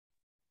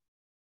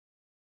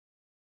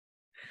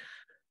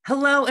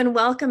Hello and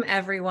welcome,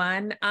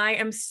 everyone. I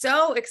am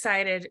so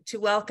excited to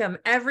welcome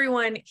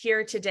everyone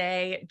here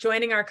today,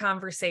 joining our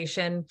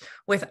conversation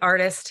with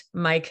artist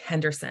Mike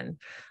Henderson.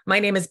 My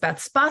name is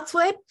Beth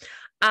Spotswood.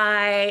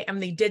 I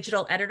am the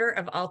digital editor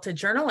of Alta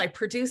Journal. I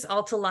produce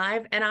Alta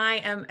Live, and I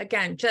am,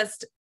 again,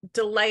 just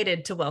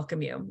delighted to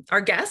welcome you. Our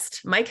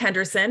guest, Mike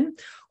Henderson,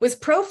 was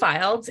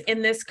profiled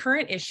in this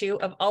current issue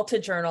of Alta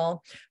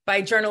Journal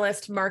by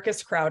journalist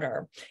Marcus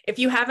Crowder. If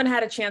you haven't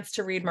had a chance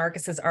to read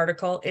Marcus's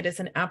article, it is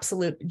an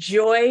absolute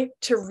joy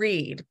to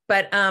read.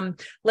 But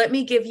let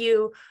me give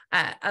you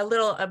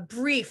a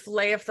brief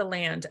lay of the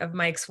land of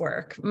Mike's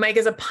work. Mike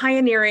is a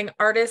pioneering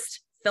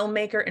artist,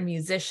 filmmaker, and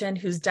musician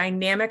whose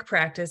dynamic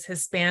practice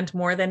has spanned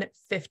more than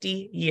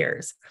 50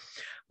 years.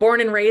 Born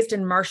and raised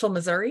in Marshall,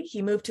 Missouri,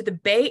 he moved to the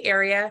Bay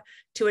Area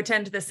to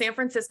attend the San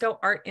Francisco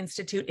Art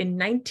Institute in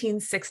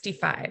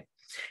 1965.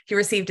 He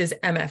received his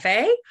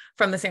MFA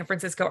from the San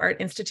Francisco Art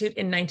Institute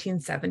in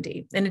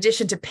 1970. In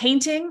addition to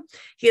painting,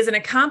 he is an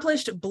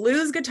accomplished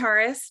blues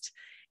guitarist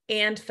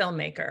and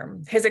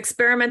filmmaker. His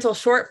experimental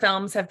short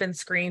films have been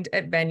screened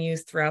at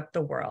venues throughout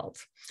the world.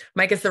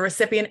 Mike is the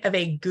recipient of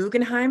a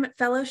Guggenheim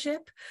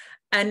Fellowship,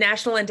 a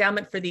National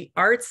Endowment for the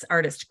Arts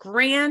Artist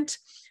Grant,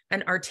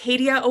 an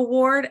Artadia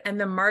Award,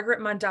 and the Margaret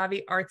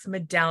Mondavi Arts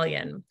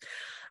Medallion.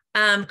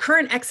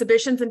 Current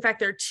exhibitions, in fact,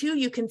 there are two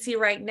you can see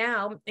right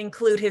now,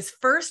 include his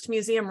first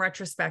museum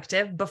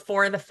retrospective,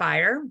 Before the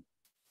Fire.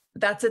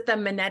 That's at the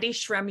Manetti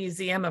Shrem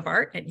Museum of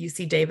Art at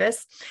UC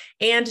Davis,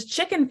 and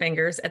Chicken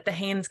Fingers at the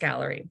Haynes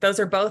Gallery. Those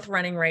are both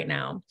running right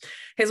now.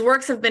 His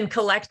works have been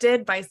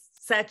collected by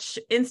such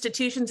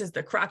institutions as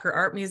the Crocker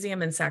Art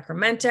Museum in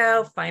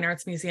Sacramento, Fine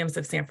Arts Museums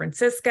of San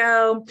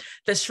Francisco,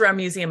 the Shrem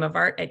Museum of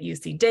Art at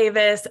UC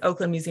Davis,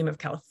 Oakland Museum of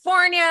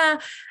California,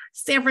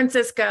 San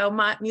Francisco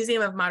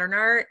Museum of Modern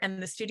Art,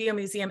 and the Studio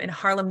Museum in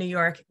Harlem, New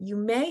York. You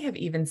may have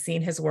even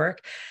seen his work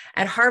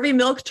at Harvey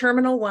Milk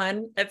Terminal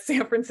 1 at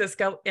San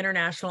Francisco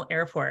International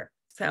Airport.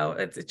 So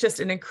it's just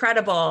an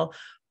incredible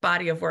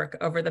body of work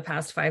over the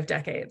past 5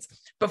 decades.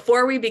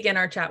 Before we begin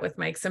our chat with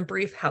Mike, some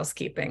brief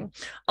housekeeping.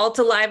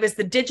 Alta Live is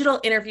the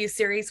digital interview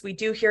series we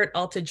do here at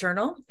Alta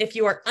Journal. If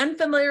you are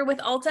unfamiliar with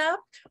Alta,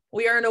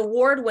 we are an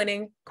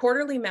award-winning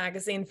quarterly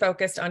magazine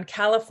focused on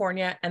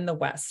California and the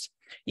West.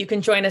 You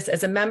can join us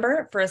as a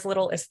member for as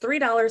little as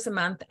 $3 a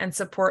month and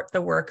support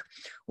the work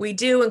we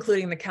do,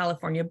 including the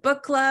California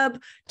Book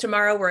Club.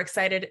 Tomorrow, we're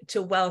excited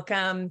to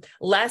welcome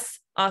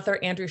author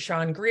Andrew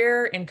Sean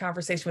Greer in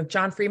conversation with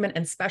John Freeman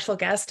and special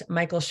guest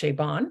Michael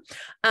Chabon.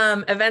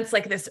 Events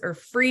like this are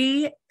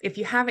free. If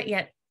you haven't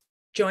yet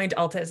joined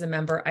Alta as a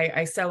member,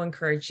 I so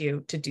encourage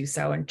you to do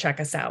so and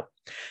check us out.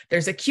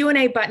 There's a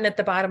Q&A button at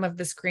the bottom of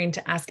the screen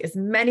to ask as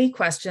many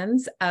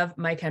questions of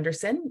Mike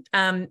Henderson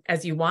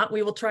as you want.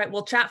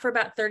 We'll chat for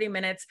about 30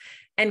 minutes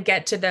and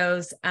get to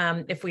those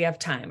if we have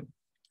time.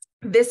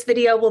 This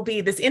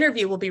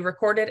interview will be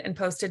recorded and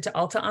posted to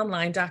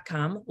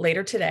altaonline.com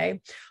later today.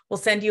 We'll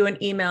send you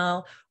an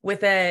email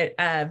with a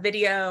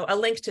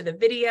link to the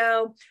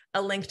video,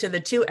 a link to the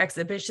 2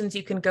 exhibitions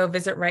you can go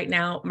visit right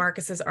now,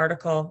 Marcus's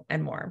article,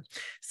 and more.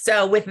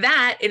 So with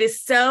that, it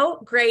is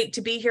so great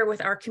to be here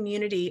with our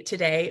community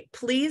today.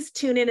 Please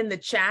tune in the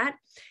chat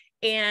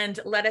and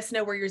let us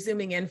know where you're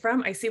zooming in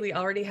from. I see we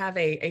already have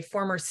a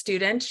former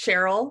student,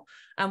 Cheryl,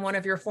 one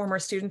of your former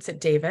students at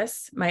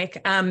Davis,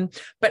 Mike.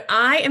 But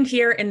I am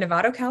here in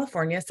Novato,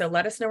 California, so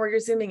let us know where you're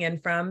zooming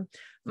in from.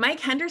 Mike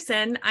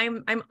Henderson,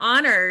 I'm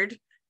honored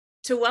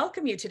to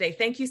welcome you today.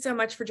 Thank you so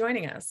much for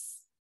joining us.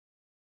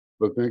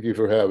 Well, thank you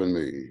for having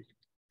me.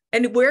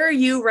 And where are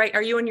you,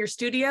 Are you in your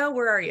studio?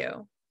 Where are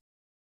you?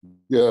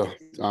 Yeah,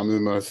 I'm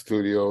in my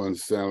studio in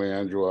San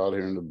Leandro out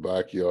here in the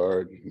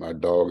backyard, my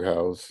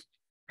doghouse.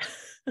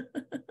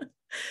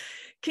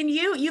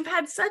 You've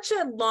had such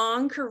a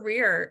long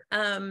career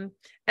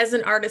as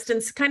an artist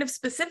and kind of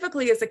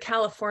specifically as a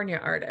California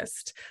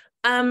artist.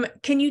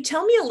 Can you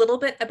tell me a little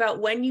bit about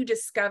when you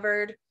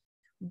discovered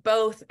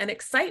both an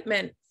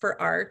excitement for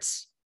art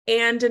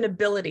and an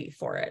ability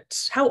for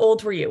it? How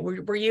old were you?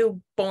 Were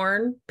you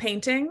born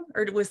painting,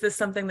 or was this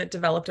something that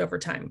developed over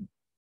time?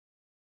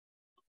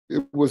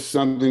 It was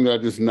something that I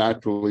just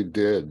naturally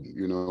did.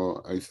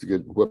 I used to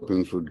get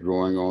whippings for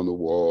drawing on the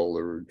wall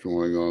or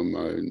drawing on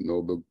my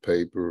notebook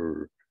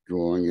paper or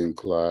drawing in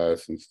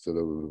class instead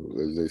of,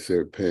 as they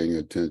say, paying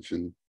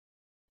attention.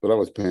 But I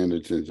was paying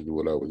attention to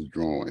what I was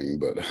drawing,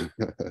 but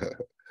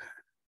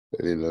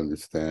I didn't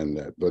understand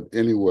that. But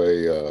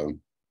anyway,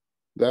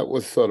 that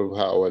was sort of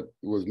how it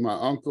was. My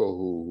uncle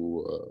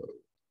who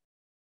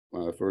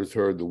when I first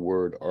heard the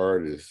word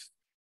artist,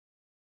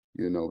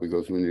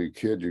 because when you're a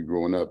kid, you're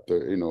growing up,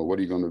 what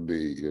are you going to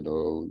be?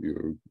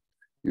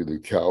 You're the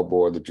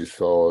cowboy that you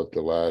saw at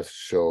the last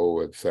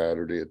show at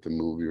Saturday at the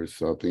movie or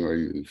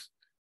something,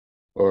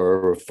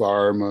 or a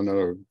fireman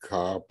or a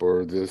cop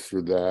or this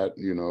or that,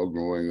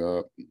 growing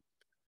up,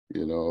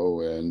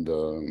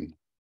 and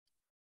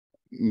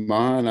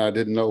mine, I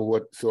didn't know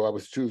what, so I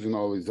was choosing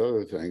all these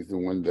other things.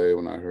 And one day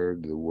when I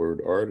heard the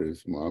word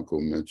artist, my uncle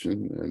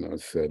mentioned, and I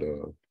said,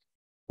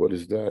 what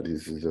is that? He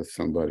says, that's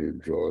somebody who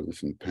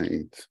draws and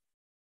paints.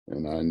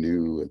 And I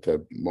knew at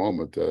that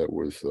moment that it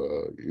was,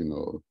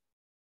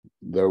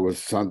 there was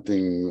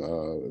something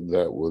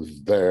that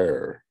was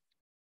there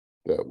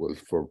that was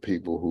for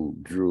people who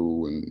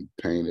drew and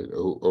painted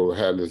or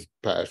had this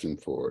passion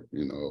for it,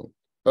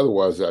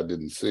 Otherwise, I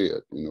didn't see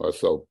it. I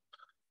saw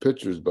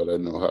pictures, but I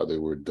didn't know how they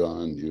were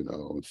done,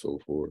 and so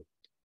forth.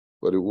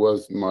 But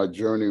my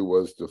journey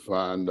was to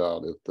find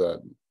out if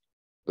that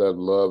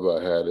love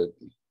I had,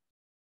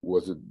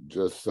 was it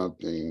just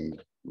something,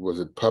 was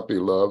it puppy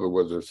love or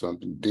was there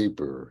something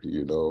deeper,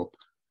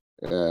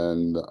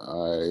 And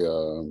I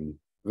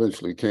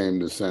eventually came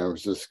to San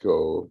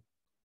Francisco.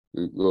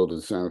 We go to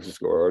the San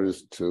Francisco Art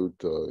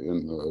Institute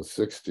in the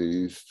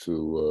 60s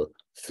to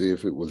see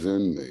if it was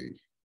in me.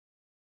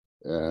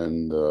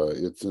 And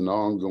it's an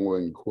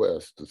ongoing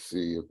quest to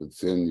see if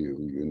it's in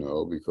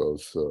you,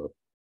 because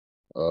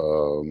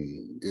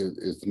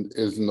it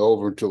isn't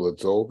over till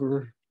it's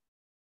over,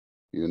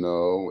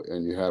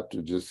 and you have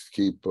to just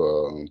keep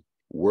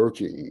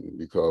working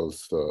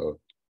because,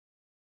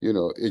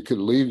 it could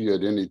leave you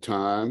at any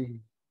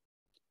time.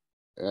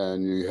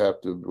 And you have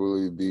to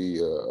really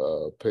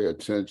pay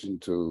attention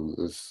to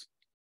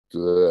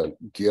that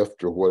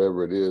gift or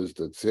whatever it is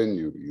that's in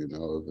you,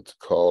 if it's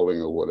calling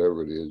or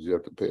whatever it is, you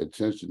have to pay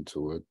attention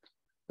to it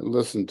and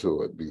listen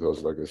to it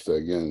because, like I say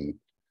again,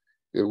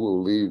 it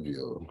will leave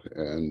you.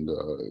 And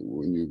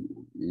when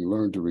you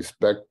learn to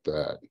respect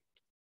that,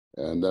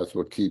 and that's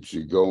what keeps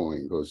you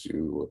going, because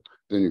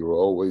then you're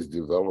always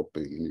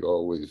developing and you're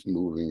always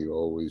moving, you're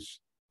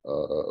always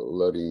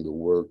letting the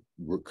work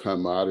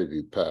come out of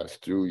you, pass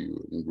through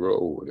you, and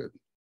grow with it.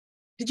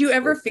 Did you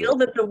ever feel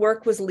that the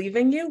work was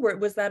leaving you?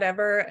 Was that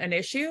ever an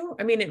issue?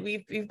 I mean,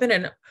 you've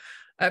been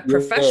a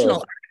professional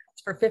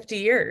artist for 50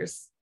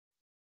 years.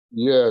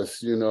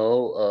 Yes,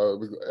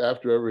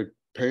 after every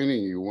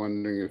painting, you're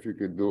wondering if I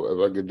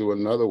could do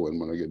another one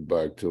when I get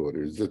back to it.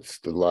 Is it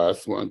the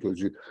last one? Because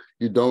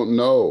you don't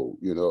know,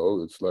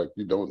 it's like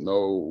you don't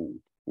know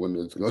when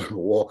it's going to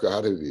walk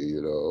out of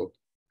you,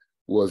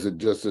 Was it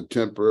just a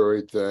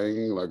temporary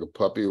thing, like a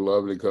puppy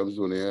love that comes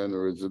to an end,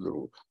 or is it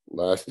a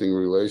lasting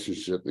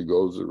relationship that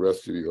goes the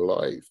rest of your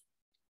life?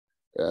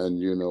 And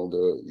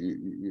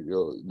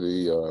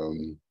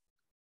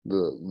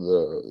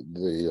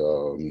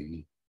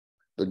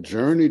the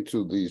journey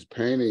to these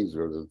paintings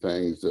are the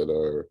things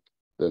that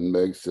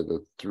makes it a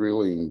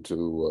thrilling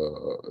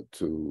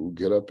to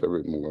get up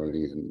every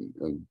morning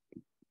and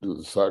do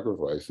the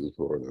sacrifices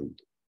for them.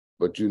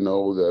 But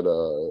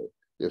that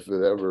if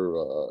you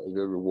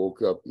ever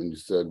woke up and you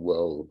said,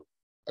 well,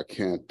 I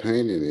can't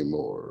paint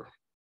anymore,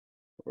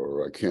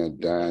 or I can't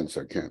dance,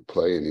 I can't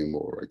play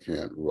anymore, I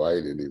can't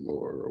write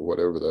anymore, or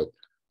whatever that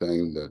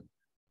thing that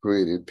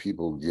creative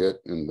people get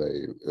in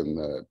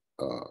that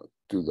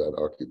do that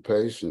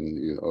occupation,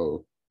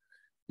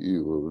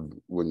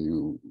 when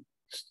you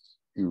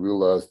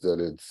realize that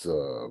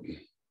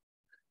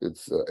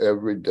it's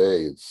every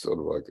day, it's sort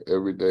of like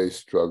everyday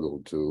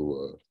struggle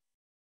to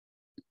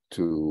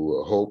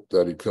hope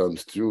that it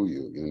comes through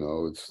you.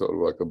 It's sort of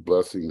like a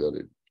blessing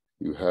that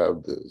you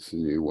have this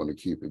and you want to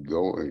keep it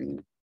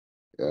going.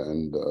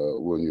 And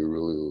when you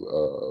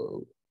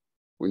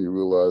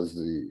realize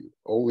the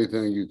only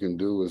thing you can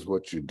do is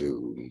what you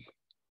do,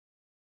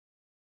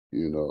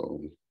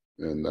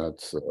 and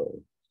that's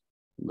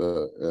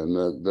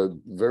the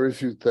very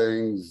few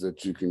things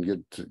that you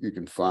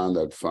can find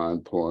that fine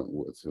point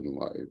with in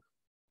life,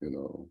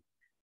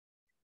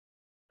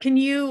 Can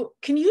you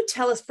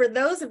tell us, for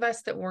those of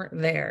us that weren't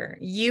there,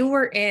 you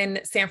were in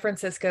San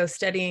Francisco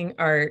studying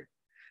art.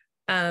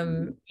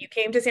 You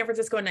came to San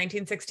Francisco in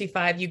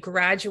 1965. You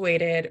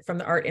graduated from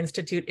the Art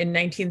Institute in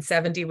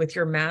 1970 with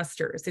your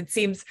master's. It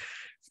seems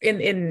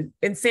in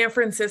San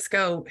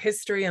Francisco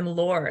history and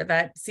lore,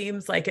 that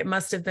seems like it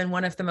must have been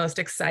one of the most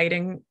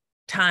exciting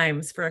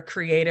times for a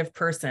creative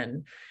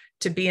person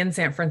to be in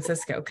San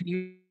Francisco. Could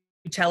you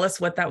tell us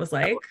what that was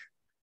like?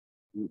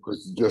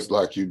 Because just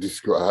like you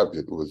described,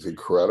 it was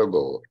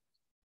incredible.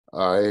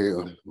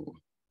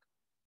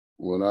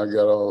 When I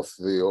got off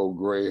the old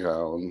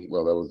Greyhound,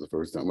 well, that was the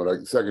first time.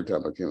 Second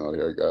time I came out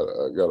here, I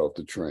got off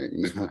the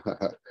train.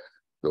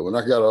 So when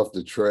I got off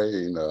the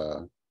train,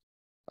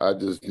 I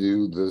just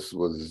knew this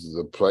was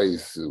the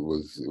place. It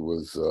was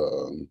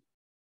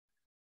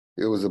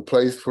a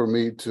place for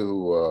me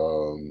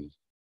to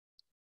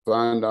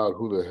find out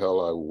who the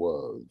hell I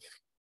was,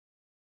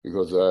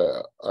 because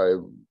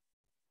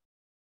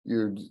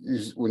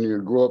when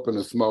you grow up in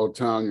a small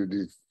town,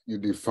 you're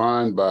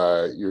defined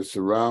by your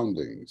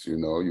surroundings.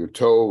 You're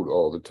told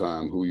all the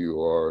time who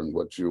you are and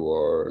what you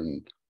are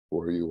and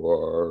where you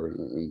are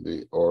and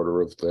the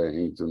order of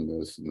things and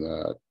this and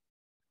that.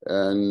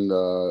 And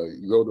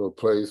you go to a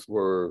place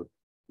where,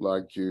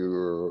 like,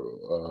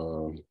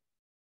 you're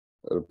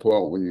at a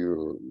point when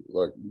you're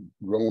like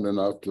grown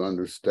enough to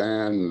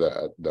understand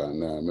that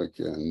dynamic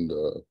and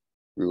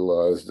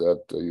realize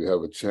that you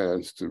have a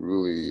chance to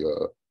really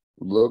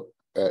look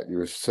at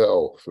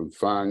yourself and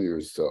find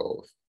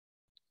yourself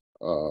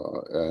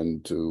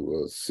and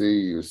to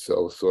see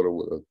yourself sort of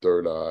with a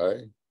third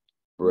eye,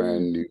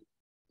 brand new,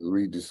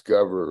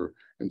 rediscover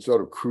and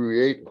sort of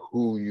create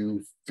who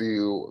you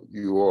feel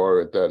you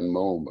are at that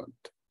moment.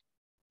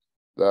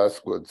 That's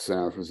what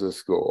San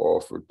Francisco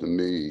offered to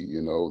me,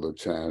 you know, the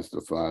chance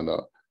to find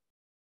out.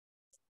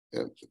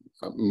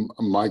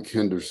 Mike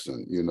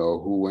Henderson, you know,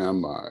 who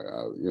am I?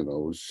 You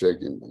know,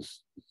 shaking,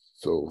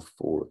 so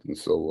forth and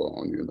so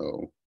on, you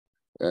know.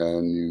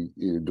 And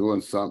you're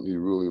doing something you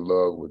really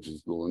love, which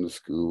is going to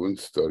school and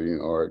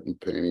studying art and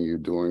painting. You're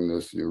doing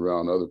this, you're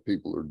around other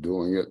people who are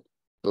doing it.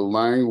 The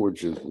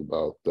language is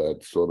about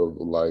that sort of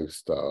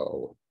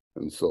lifestyle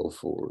and so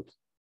forth.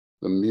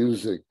 The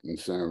music in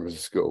San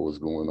Francisco was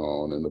going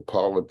on, and the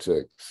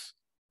politics,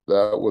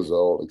 that was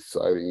all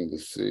exciting to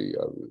see.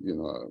 You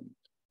know,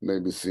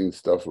 maybe seen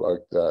stuff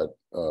like that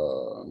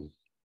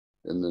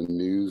in the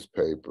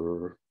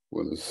newspaper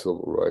when the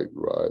civil rights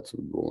riots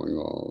were going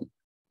on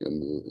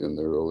in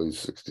the early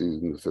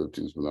 60s and the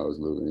 50s when I was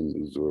living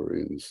in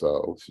Missouri in the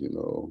South, you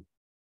know,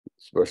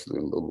 especially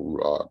in Little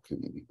Rock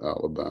and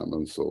Alabama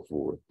and so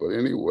forth. But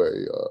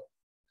anyway,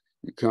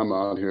 you come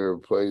out here a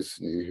place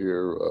and you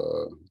hear,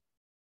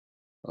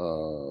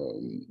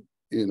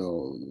 you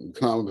know,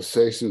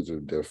 conversations are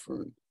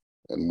different.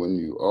 And when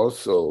you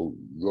also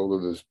go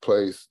to this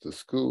place, the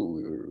school,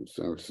 or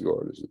San Francisco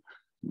Artists,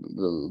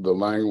 the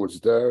language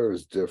there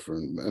is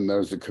different, and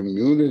there's a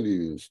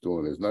community that's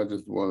doing it. It's not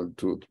just one or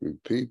two or three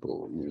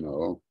people, you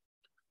know.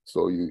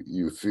 So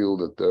you feel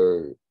that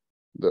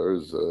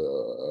there's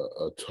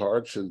a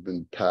torch has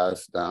been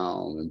passed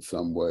down in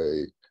some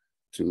way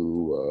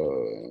to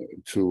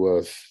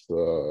us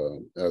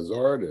as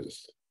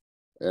artists,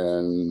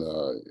 and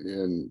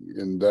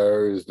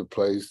there is the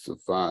place to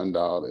find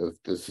out if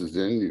this is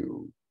in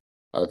you.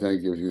 I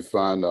think if you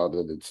find out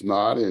that it's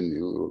not in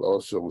you, it will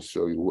also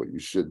show you what you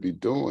should be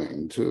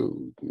doing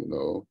too, you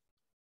know.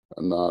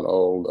 And not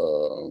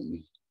all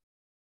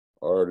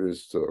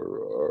artists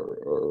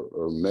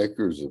or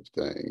makers of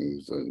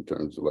things in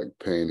terms of like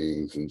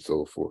paintings and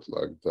so forth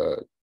like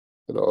that.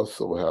 It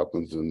also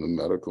happens in the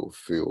medical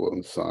field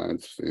and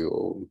science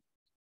field.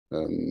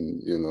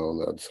 And, you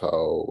know, that's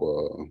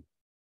how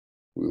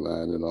we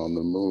landed on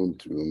the moon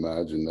through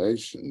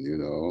imagination, you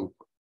know.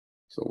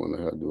 So when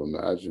I had to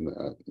imagine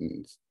that,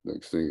 and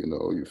next thing you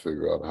know, you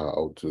figure out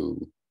how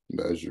to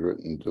measure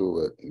it and do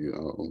it, you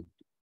know.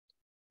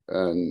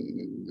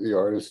 And the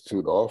Art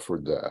Institute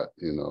offered that,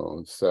 you know.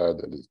 It's sad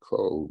that it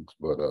closed,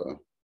 but it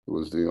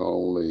was the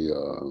only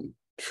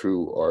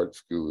true art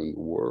school in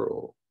the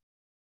world.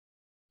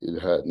 It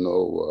had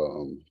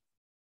no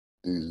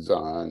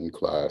design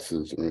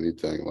classes or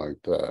anything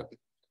like that.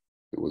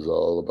 It was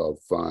all about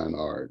fine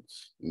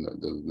arts, and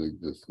that doesn't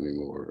exist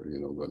anymore, you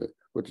know, but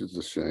which is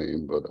a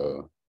shame. But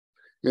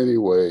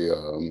anyway,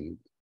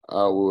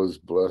 I was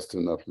blessed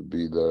enough to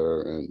be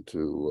there and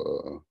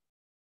to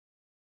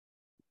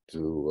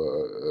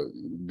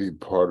be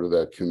part of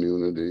that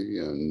community,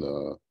 and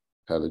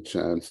had a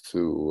chance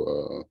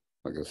to,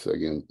 like I said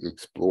again,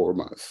 explore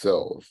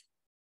myself,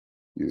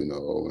 you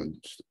know, and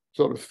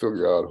sort of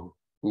figure out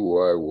who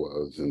I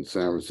was. And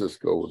San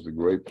Francisco was a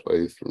great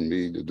place for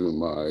me to do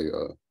my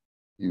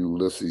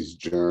Ulysses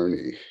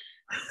journey.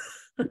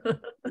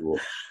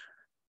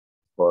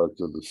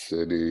 Parts of the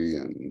city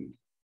and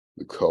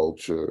the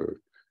culture,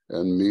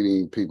 and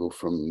meeting people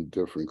from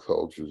different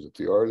cultures at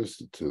the Art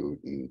Institute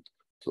and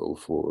so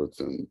forth,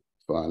 and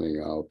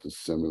finding out the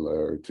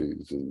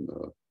similarities and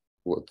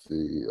what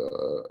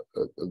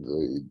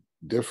the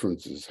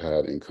differences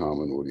had in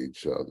common with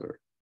each other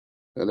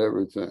and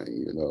everything,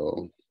 you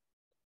know.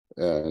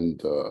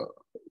 And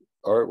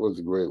art was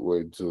a great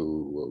way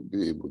to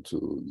be able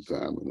to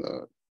examine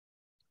that.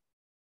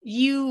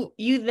 You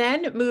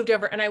then moved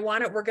over, and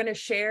we're going to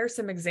share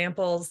some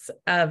examples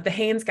of the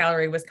Haynes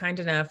Gallery was kind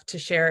enough to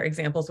share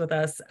examples with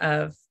us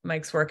of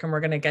Mike's work, and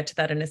we're going to get to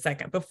that in a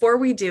second. Before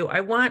we do,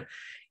 I want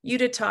you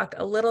to talk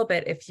a little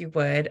bit, if you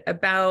would,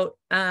 about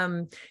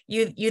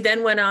you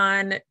then went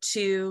on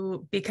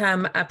to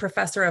become a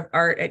professor of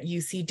art at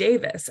UC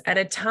Davis at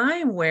a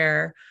time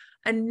where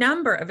a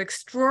number of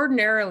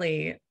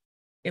extraordinarily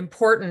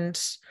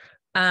important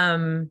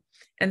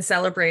and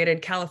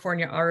celebrated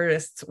California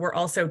artists were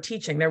also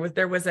teaching.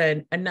 There was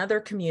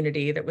another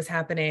community that was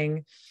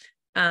happening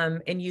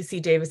in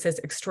UC Davis's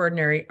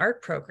extraordinary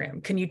art program.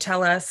 Can you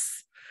tell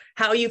us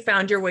how you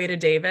found your way to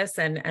Davis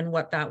and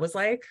what that was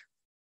like?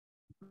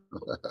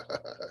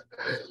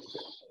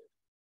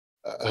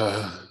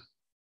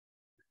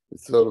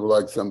 It's sort of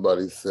like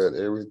somebody said,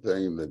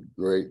 everything that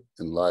great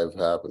in life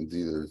happens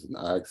either as an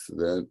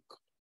accident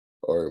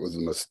or it was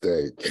a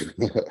mistake.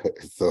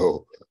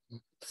 So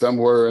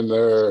somewhere in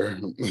there,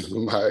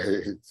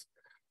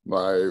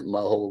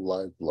 my whole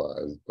life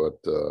lies.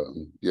 But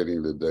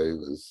getting to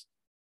Davis,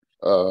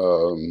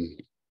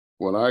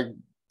 when I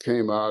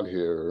came out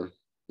here,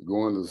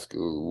 going to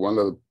school, one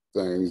of the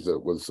things that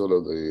was sort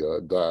of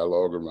the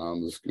dialogue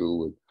around the school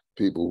with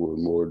people who were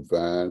more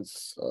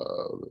advanced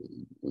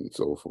and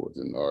so forth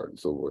in art and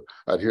so forth,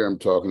 I'd hear them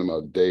talking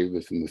about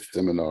Davis and the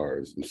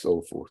seminars and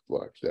so forth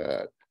like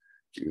that,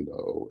 you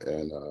know.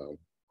 And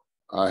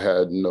I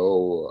had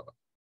no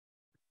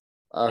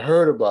I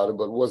heard about it,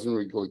 but wasn't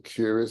really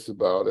curious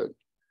about it.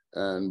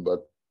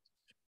 But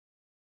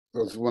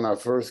because when I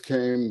first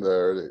came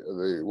there,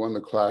 one of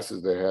the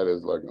classes they had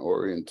is like an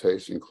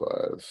orientation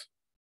class.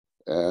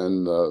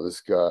 And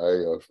this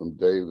guy from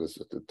Davis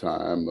at the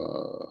time,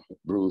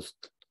 Bruce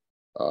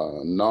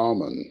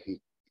Nauman,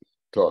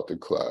 taught the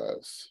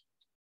class.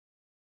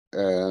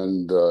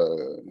 And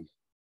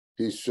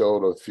he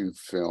showed a few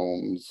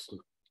films,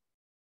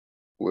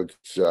 which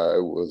I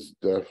was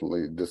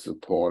definitely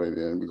disappointed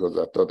in because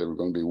I thought they were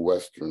going to be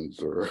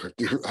Westerns or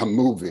a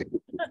movie.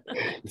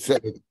 He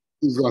said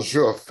he's going to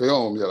show a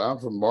film. Yet I'm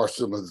from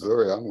Marshall,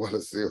 Missouri. I want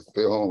to see a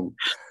film.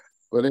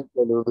 But it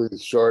was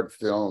these short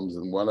films,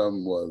 and one of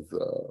them was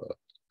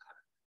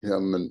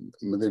him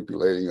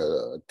manipulating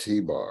a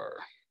T-bar,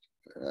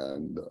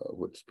 and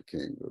which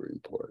became very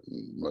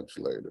important much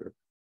later.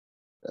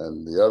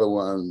 And the other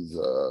ones,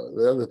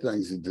 the other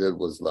things he did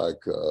was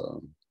like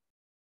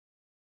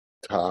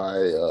tie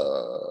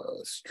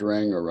a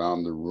string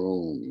around the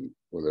room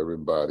with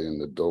everybody in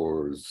the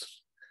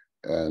doors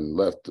and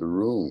left the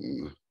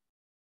room.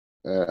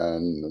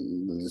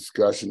 And the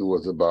discussion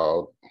was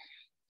about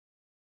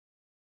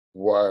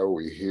why are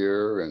we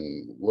here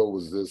and what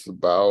was this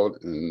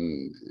about?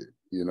 And,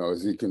 you know,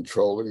 is he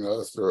controlling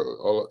us or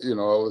all, you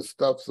know, all this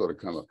stuff sort of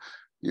kind of,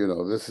 you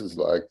know, this is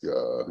like,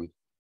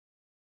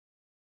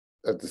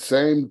 at the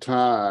same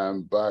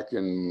time, back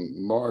in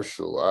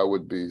Marshall, I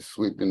would be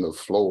sweeping the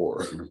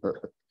floor.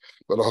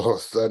 But all of a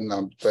sudden,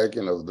 I'm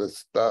thinking of this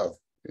stuff,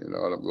 you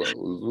know, and I'm going,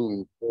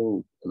 zoom,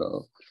 zoom, you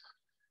know.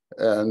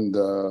 And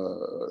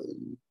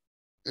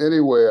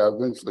anyway, I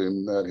eventually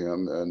met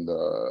him, and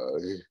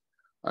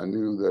I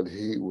knew that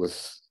he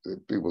was,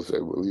 people say,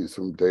 well, he's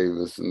from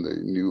Davis, and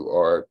they knew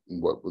art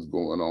and what was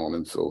going on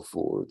and so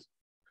forth.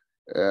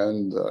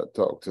 And I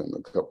talked to him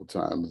a couple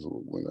times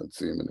when I'd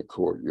see him in the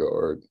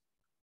courtyard.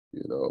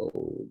 You know,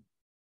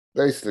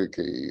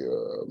 basically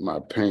my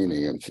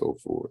painting and so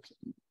forth.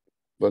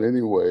 But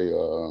anyway,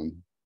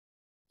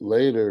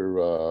 later,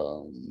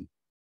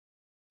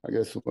 I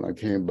guess when I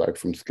came back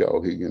from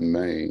Skowhegan,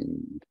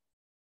 Maine,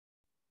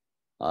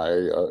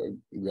 I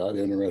got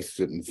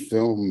interested in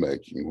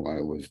filmmaking when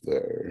I was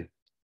there.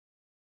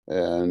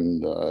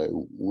 And I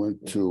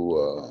went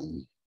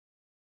to,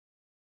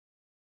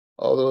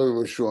 although they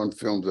were showing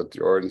films at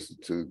the Art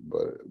Institute,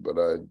 but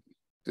I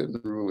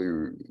didn't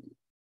really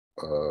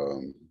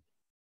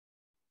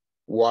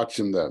watch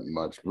him that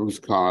much. Bruce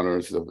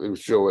Connors, it would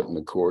show it in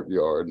the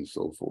courtyard and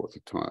so forth,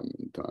 time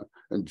and time,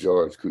 and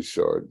George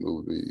Couchard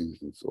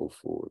movies and so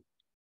forth.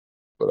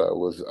 But I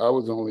was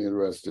only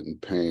interested in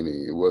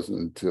painting. It wasn't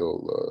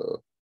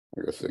until,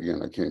 I guess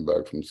again, I came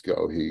back from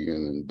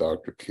Skowhegan and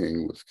Dr.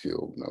 King was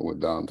killed, and I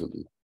went down to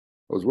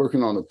I was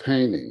working on a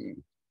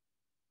painting,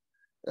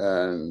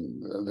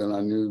 and then I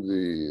knew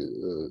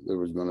there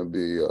was going to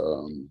be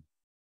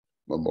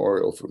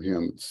memorial for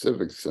him at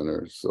Civic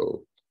Center,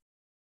 so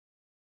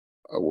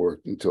I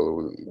worked until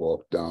I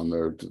walked down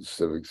there to the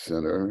Civic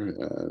Center,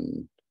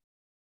 and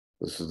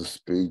this is the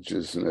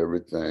speeches and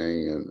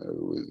everything, and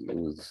it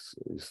was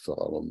a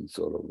solemn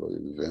sort of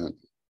event.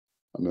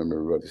 I remember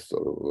everybody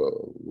sort of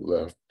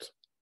left,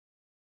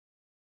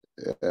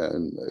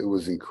 and it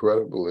was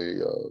incredibly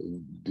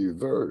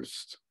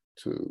diverse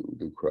too,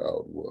 the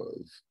crowd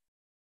was.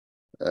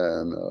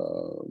 And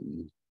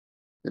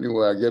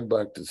anyway, I get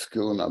back to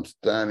school, and I'm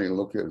standing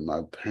looking at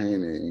my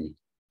painting,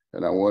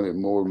 and I wanted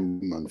more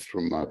movements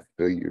from my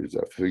figures.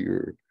 I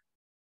figured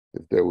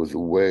if there was a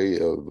way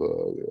of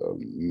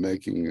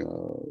making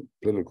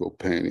political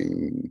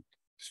painting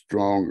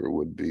stronger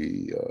would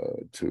be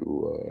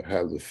to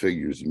have the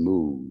figures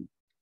move.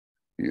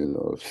 You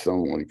know, if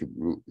someone could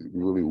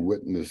really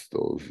witness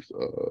those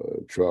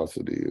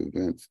atrocity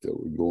events that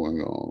were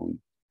going on,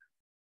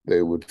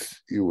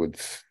 you would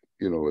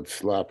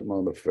slap them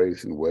on the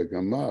face and wake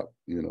them up.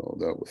 You know,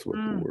 that was what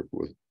the work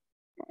was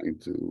trying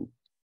to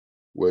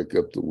wake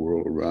up the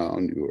world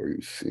around you. Are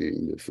you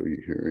seeing this? Are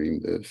you hearing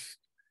this?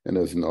 And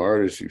as an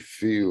artist, you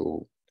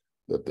feel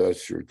that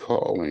that's your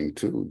calling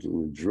too,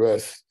 to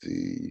address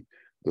the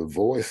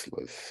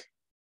voiceless.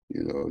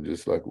 You know,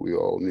 just like we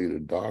all need a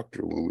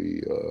doctor when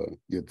we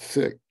get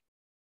sick,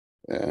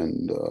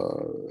 and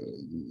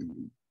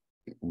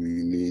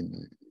we need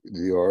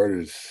the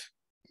artists.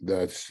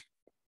 That's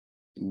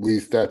at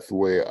least that's the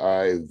way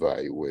I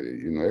evaluate it.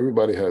 You know,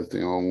 everybody has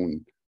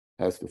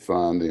to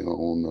find their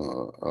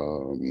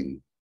own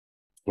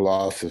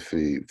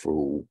philosophy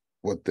for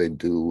what they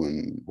do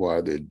and why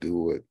they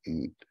do it,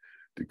 and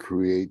to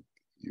create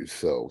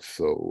yourself.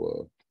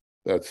 So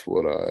that's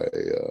what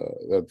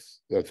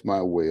that's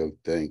my way of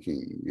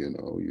thinking. You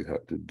know, you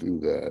have to do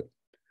that,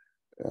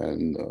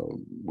 and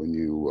when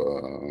you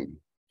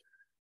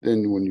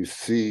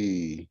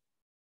see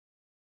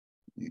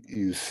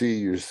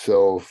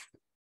yourself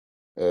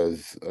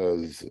as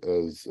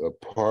a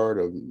part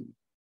of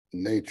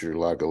nature,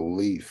 like a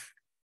leaf.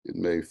 It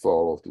may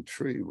fall off the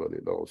tree, but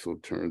it also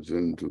turns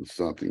into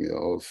something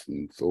else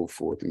and so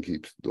forth, and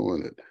keeps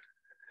doing it.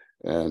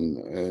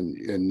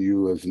 And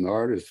you as an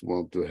artist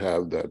want to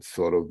have that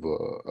sort of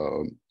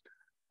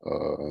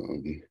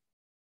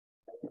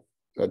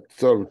that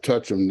sort of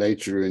touch of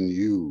nature in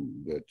you,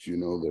 that you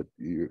know that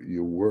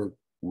your work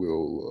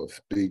will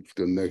speak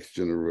to the next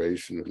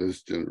generation or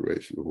this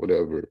generation or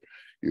whatever,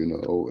 you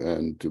know,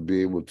 and to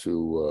be able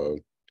to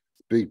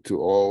speak to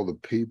all the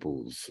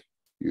peoples,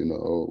 you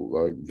know,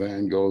 like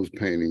Van Gogh's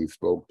painting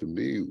spoke to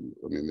me.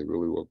 I mean, they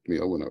really woke me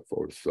up when I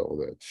first saw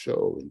that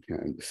show in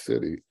Kansas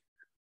City.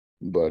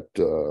 But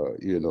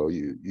you know,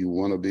 you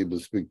want to be able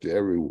to speak to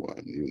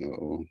everyone, you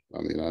know.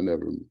 I mean, I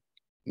never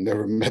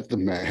met the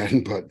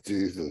man, but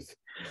Jesus,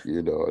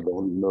 you know, I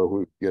don't know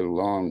who get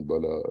along,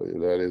 but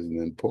that isn't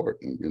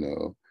important, you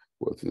know.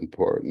 What's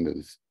important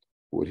is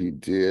what he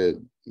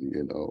did,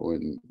 you know,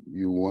 and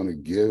you want to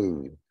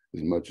give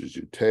as much as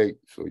you take.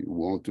 So you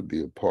want to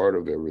be a part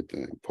of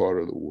everything,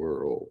 part of the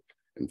world,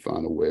 and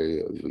find a way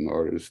as an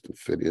artist to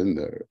fit in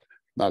there,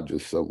 not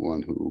just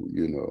someone who,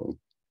 you know,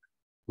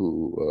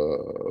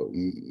 who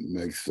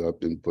makes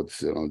up and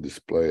puts it on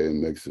display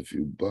and makes a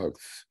few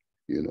bucks.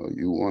 You know,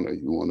 you want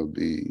to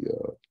be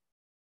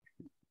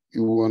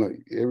you want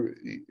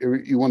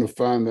to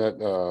find that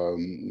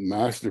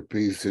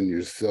masterpiece in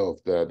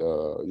yourself, that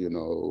you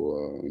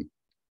know,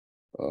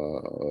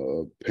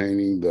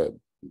 painting that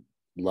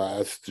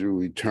lasts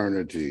through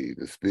eternity,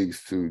 that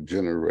speaks to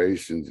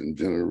generations and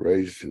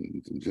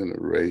generations and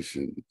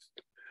generations,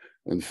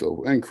 and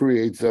so, and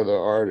creates other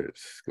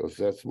artists, because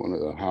that's one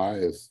of the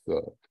highest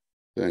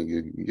thing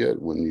you can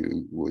get when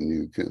you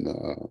can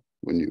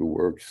when your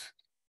works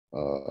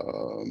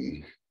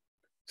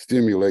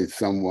stimulate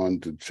someone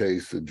to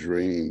chase a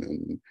dream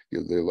and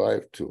give their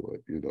life to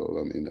it. You know,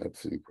 I mean,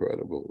 that's an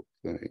incredible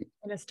thing.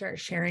 I'm going to start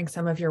sharing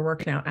some of your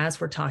work now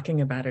as we're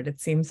talking about it.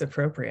 It seems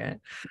appropriate.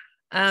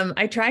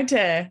 I tried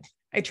to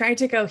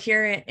go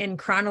here in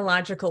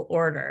chronological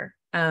order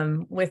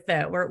with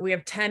where we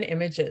have 10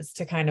 images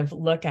to kind of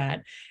look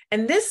at.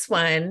 And this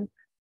one,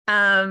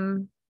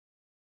 can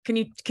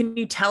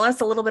you tell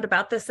us a little bit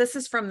about this? This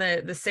is from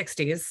the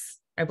 60s,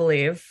 I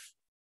believe.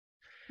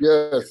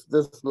 Yes,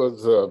 this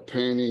was a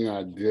painting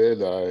I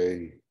did.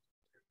 I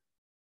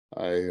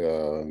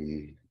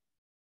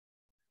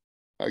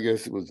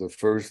guess it was the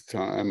first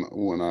time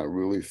when I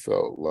really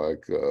felt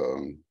like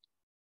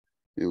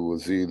it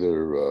was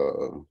either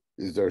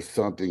is there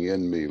something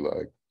in me,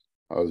 like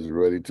I was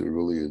ready to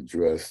really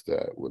address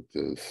that with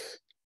this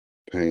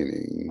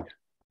painting.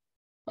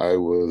 I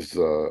was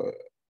I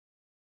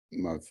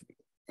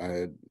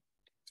had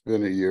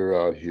spent a year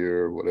out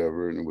here,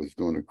 whatever, and it was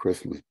during the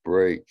Christmas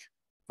break,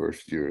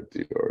 first year at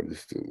the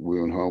artist. We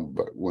went home,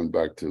 but went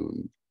back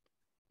to,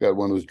 got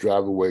one of those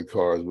drive-away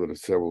cars with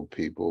several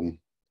people,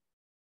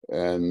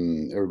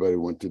 and everybody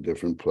went to a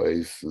different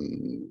place,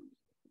 and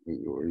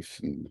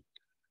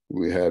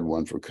we had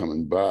one for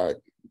coming back,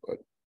 but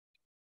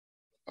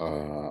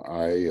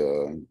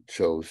I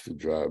chose to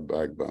drive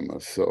back by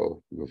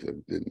myself because I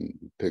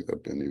didn't pick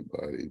up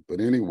anybody. But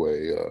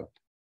anyway,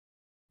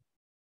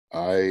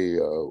 I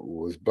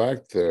was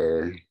back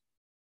there,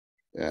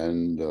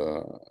 and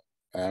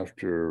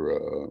after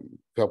a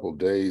couple of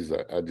days,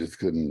 I just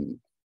couldn't,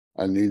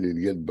 I needed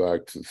to get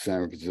back to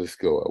San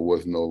Francisco. I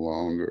was no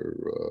longer,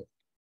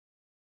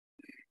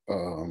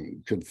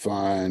 could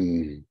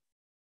find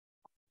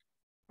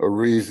a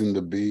reason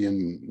to be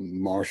in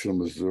Marshall,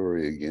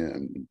 Missouri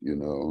again, you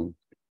know.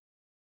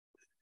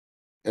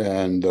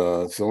 And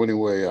so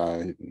anyway,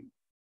 I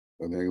think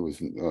it was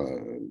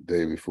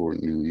day before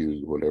New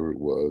Year's, whatever it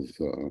was.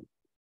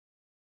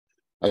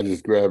 I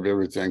just grabbed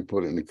everything,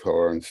 put it in the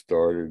car, and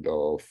started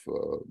off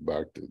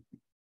back to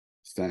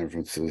San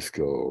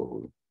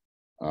Francisco.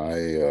 I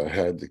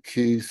had the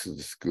keys to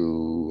the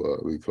school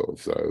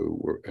because I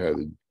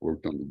had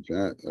worked on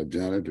a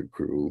janitor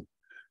crew,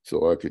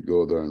 so I could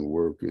go there and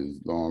work as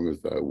long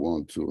as I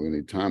want to,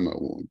 anytime I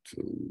want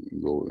to,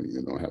 go,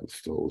 you know, have a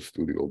whole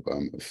studio by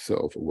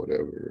myself or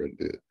whatever I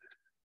did.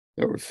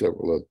 There were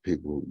several other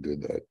people who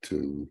did that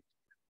too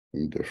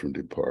in different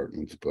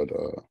departments, but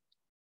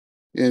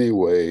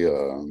anyway,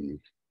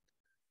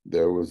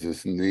 there was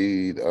this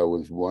need. I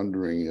was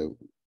wondering if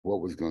what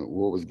was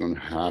going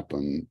to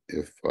happen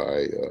if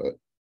I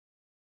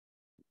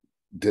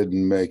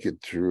didn't make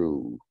it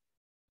through,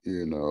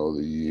 you know,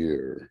 the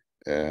year.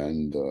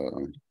 And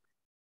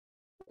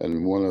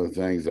one of the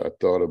things I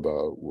thought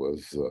about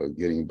was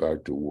getting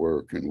back to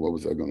work and what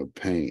was I going to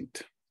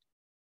paint.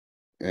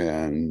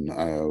 And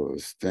I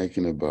was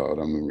thinking about,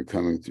 I mean, we're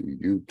coming through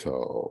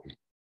Utah,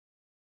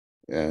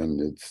 and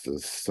the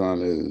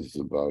sun is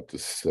about to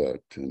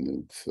set,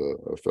 and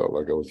I felt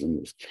like I was in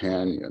this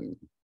canyon,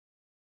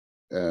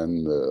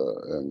 and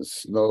the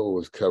snow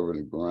was covering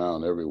the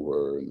ground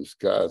everywhere, and the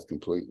sky is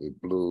completely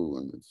blue,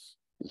 and it's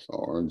this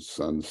orange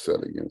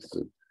sunset against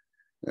it.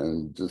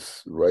 And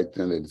just right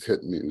then it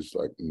hit me. It was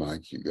like,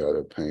 Mike, you got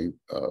to paint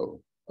a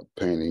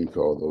painting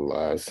called The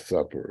Last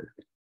Supper.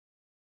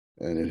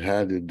 And it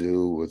had to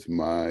do with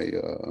my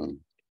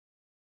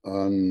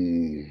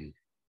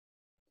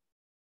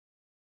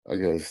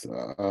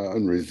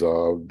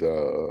unresolved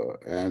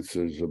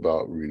answers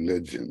about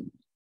religion,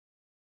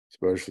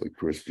 especially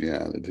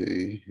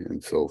Christianity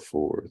and so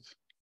forth.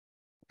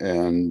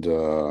 And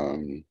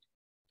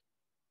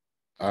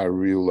I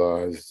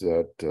realized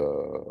that,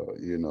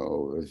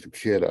 as a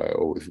kid, I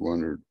always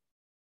wondered,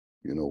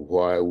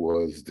 why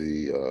were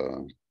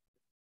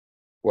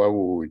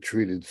we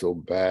treated so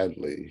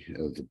badly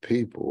as a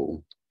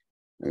people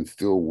and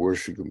still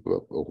worshiping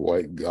a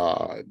white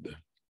God?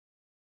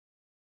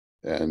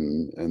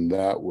 And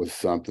that was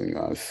something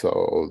I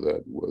saw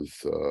that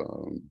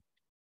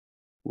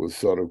was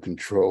sort of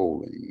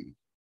controlling,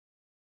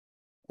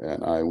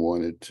 and I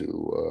wanted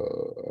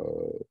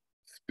to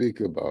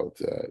speak about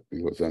that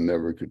because I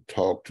never could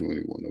talk to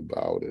anyone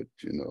about it,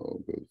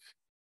 because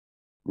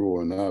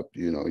growing up,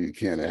 you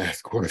can't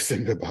ask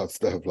questions about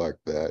stuff like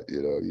that,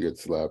 you get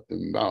slapped in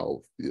the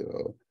mouth.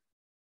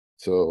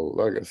 So,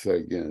 like I say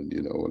again,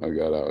 when I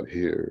got out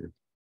here,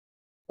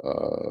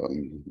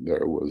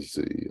 there was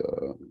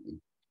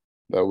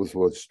that was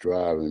what's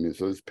driving me.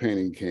 So this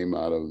painting came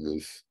out of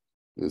this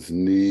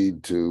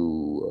need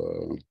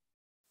to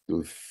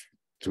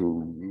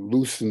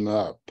loosen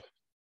up.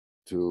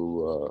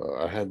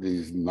 I had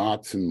these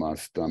knots in my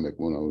stomach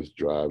when I was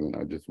driving.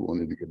 I just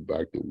wanted to get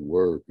back to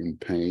work and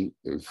paint.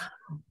 I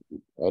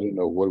didn't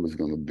know what it was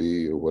going to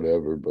be or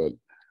whatever, but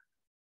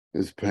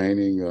this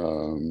painting,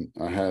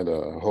 I had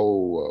a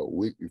whole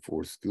week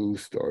before school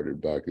started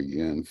back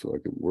again so I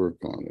could work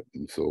on it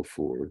and so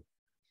forth.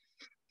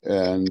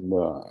 And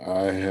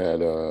I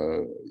had,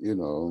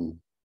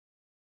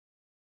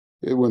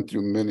 it went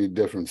through many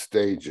different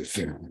stages,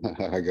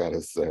 I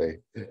gotta say,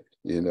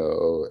 and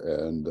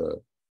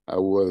I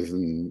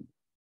wasn't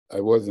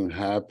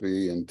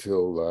happy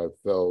until I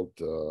felt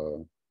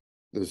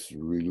this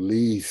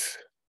release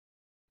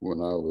when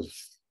I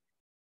was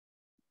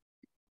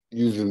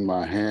using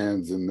my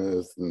hands in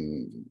this,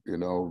 and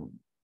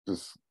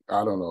just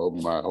I don't know,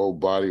 my whole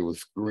body was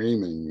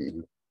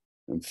screaming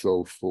and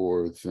so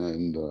forth,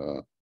 and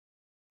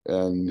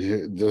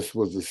this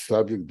was a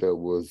subject that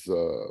was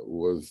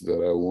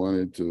that I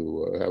wanted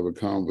to have a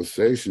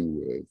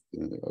conversation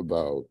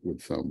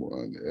with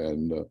someone,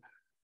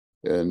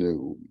 and it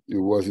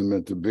wasn't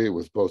meant to be. It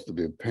was supposed to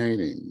be a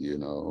painting,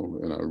 and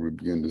I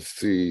began to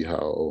see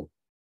how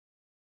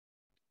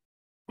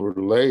for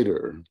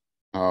later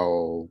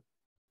how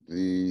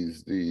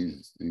these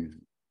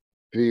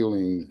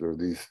feelings or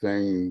these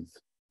things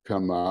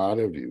come out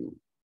of you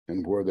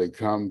and where they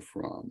come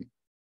from,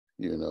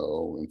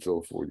 and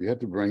so forth. You have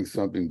to bring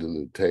something to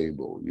the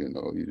table, you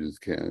just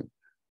can't,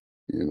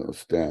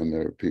 stand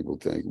there. People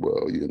think,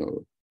 well,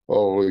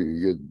 oh,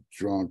 you get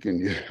drunk and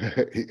you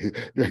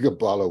drink a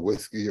bottle of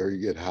whiskey, or you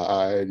get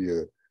high and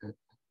you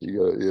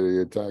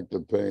attack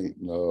the paint.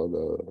 No,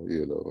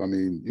 I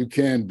mean, you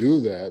can do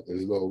that.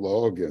 There's no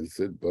law against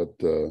it, but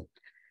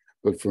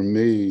for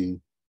me,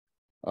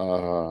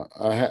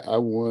 I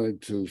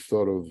wanted to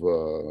sort of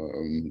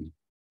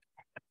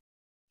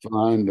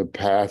find a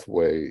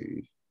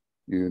pathway,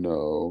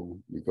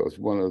 because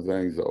one of the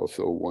things I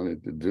also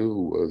wanted to do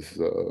was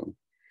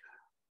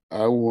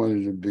I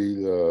wanted to be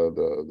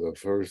the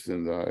first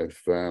in my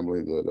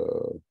family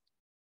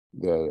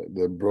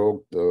that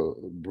broke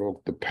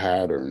the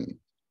pattern.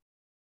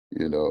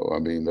 I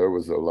mean, there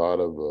was a lot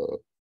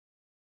of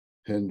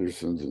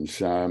Hendersons and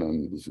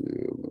Shannons,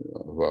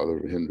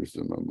 father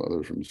Henderson, my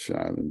mother from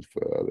Shannon's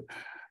father,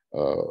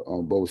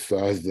 on both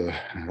sides that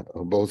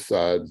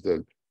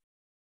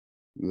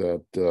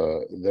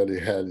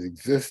it had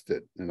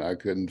existed, and I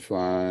couldn't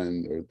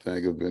find or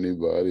think of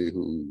anybody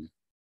who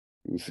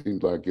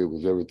seemed like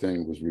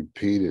everything was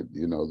repeated.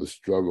 The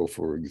struggle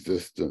for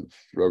existence,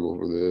 struggle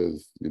for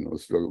this,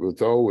 struggle.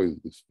 It's always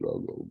the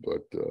struggle,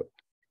 but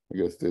I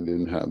guess they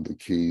didn't have the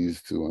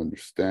keys to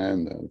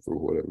understand that for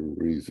whatever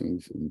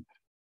reasons, and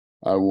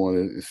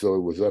so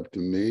it was up to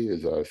me,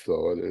 as I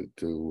saw it,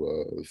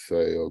 to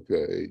say,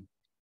 okay,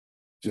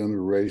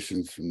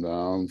 generations from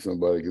now,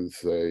 somebody can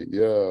say,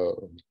 yeah,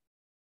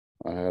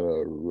 I had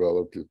a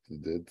relative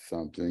that did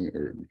something,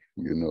 or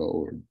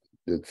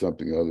did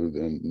something other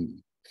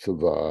than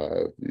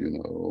survive,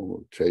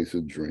 or chase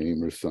a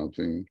dream or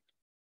something,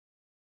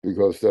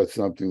 because that's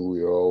something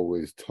we are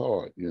always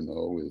taught,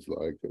 is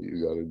like,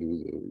 you got to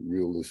do the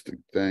realistic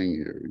thing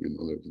here,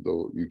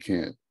 you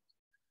can't,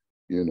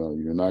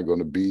 you're not going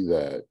to be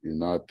that, you're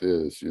not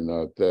this, you're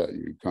not that,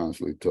 you're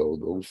constantly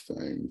told those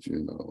things,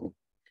 and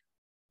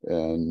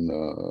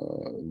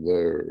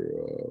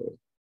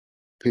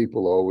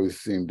people always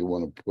seem to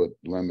want to put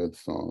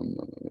limits on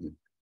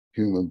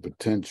human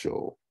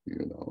potential,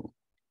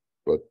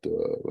 but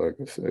like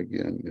I said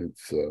again,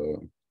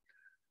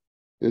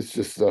 it's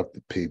just stuff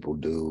that people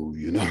do,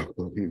 you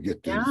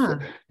get these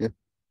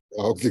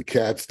dogs and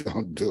cats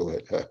don't do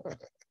it,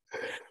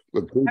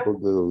 but people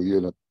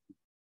do,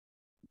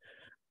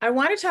 I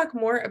want to talk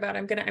more about,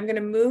 I'm gonna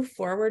move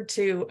forward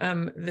to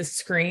the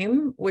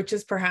Scream, which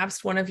is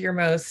perhaps one of your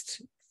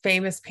most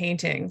famous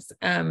paintings.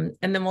 And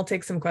then we'll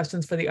take some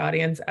questions for the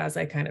audience as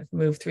I kind of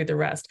move through the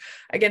rest.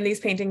 Again, these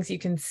paintings you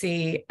can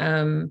see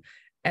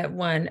at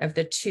one of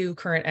the two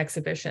current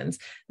exhibitions.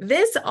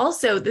 This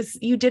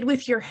you did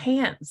with your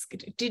hands.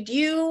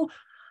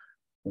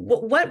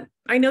 what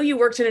I know you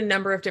worked in a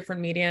number of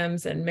different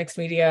mediums and mixed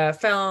media,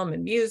 film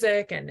and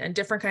music and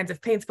different kinds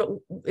of paints, but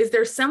is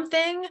there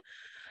something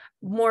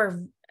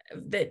more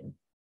that,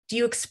 do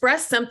you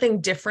express something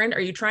different?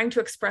 Are you trying to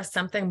express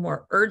something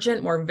more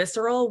urgent, more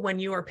visceral when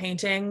you are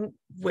painting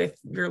with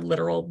your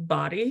literal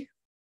body?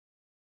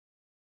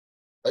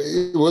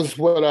 It was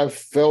what I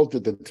felt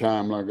at the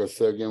time. Like I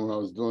said, again, when I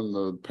was doing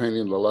the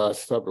painting The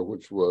Last Supper,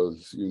 which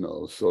was,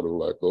 sort of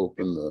like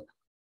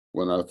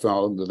when I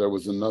found that there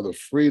was another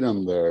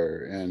freedom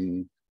there,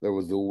 and there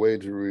was a way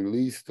to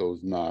release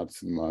those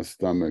knots in my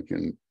stomach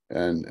and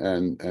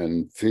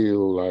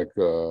feel like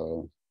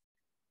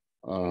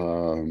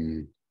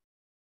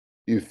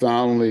you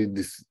finally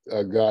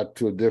got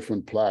to a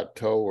different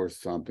plateau or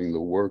something.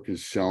 The work has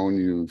shown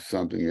you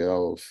something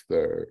else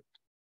there.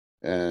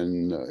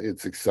 And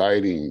it's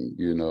exciting,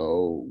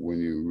 when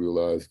you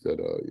realize that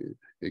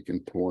it can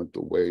point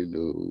the way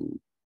to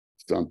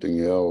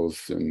something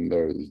else, and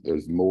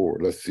there's more.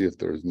 Let's see if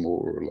there's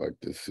more like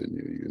this in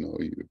you.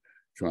 You're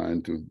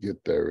trying to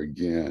get there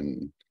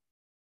again.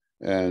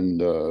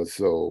 And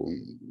so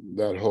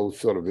that whole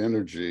sort of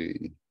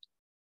energy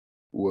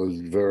was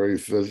very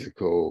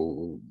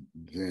physical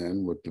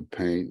then with the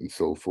paint and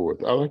so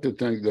forth. I like to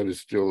think that it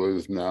still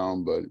is now,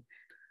 but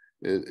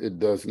it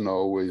doesn't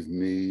always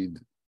need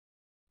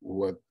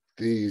what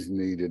these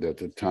needed at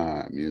the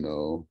time,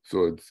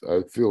 So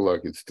I feel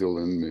like it's still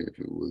in me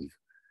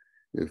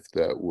if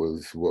that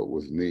was what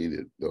was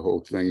needed. The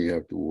whole thing you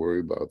have to worry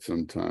about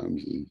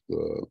sometimes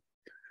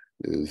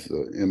is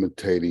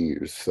imitating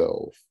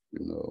yourself,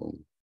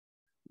 and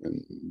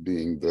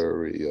being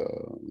very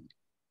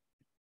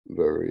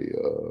very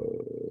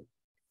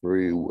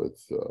free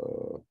with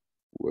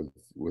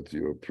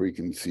your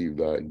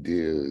preconceived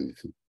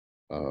ideas.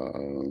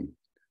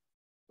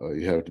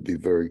 You have to be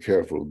very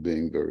careful of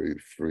being very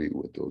free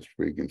with those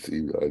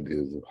preconceived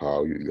ideas of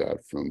how you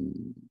got from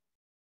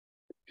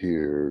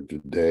here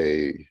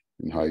today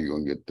and how you're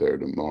gonna get there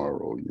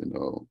tomorrow.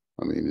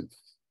 I mean,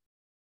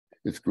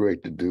 it's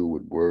great to do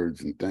with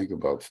words and think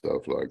about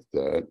stuff like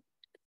that,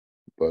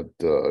 but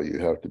you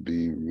have to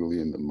be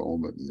really in the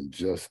moment and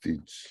adjust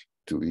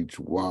to each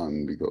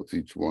one, because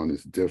each one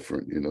is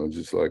different.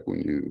 Just like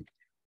when you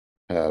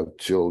have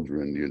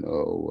children,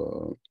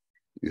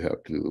 you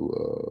have to,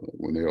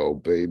 when they're all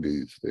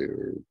babies,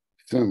 they're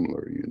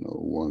similar,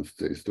 once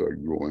they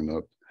start growing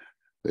up,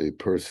 their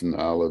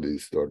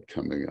personalities start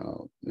coming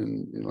out.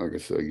 And like I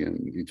said,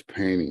 again, each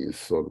painting is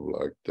sort of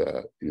like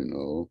that, it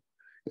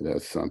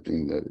has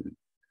something that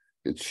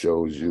it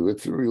shows you.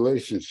 It's a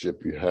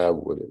relationship you have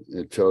with it.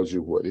 It tells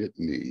you what it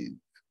needs.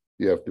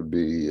 You have to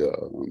be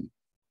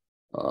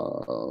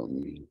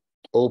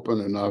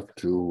open enough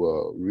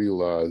to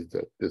realize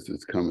that this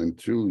is coming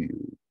to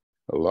you.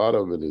 A lot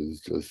of it is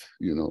just,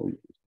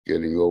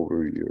 getting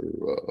over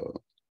your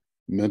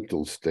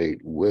mental state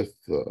with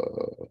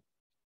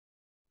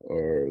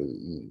or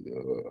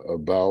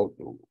about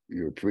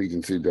your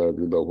preconceived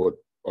idea about what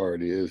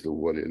art is or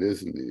what it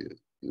isn't,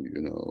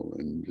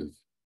 and just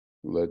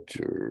let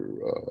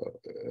you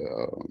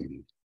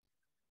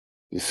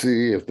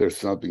see if there's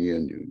something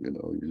in you,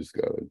 you just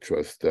got to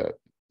trust that.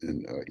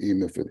 And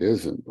even if it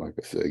isn't, like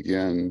I say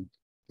again,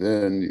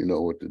 then you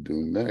know what to do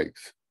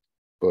next.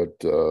 But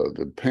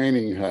the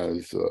painting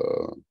has,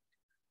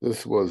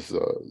 this was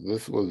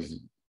the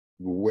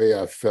way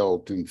I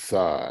felt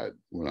inside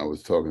when I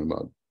was talking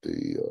about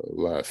the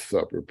Last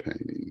Supper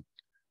painting.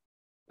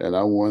 And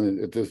I wanted,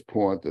 at this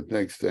point, the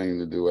next thing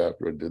to do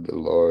after I did the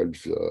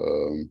large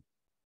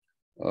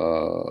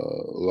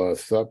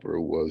Last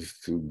Supper was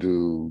to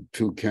do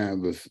two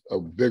canvas, a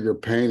bigger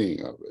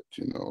painting of it,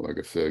 like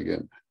I said,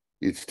 again,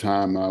 each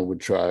time I would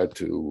try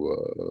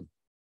to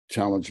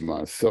challenge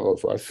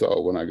myself. I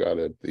saw when I got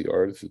at the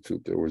Art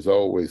Institute, there was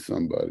always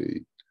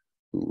somebody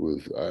who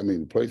was,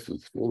 the place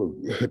was full of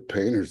good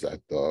painters, I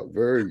thought,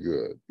 very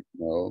good,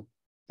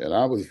 and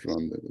I was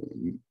from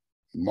the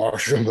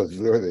Marshall,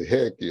 Missouri,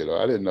 heck,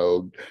 I didn't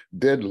know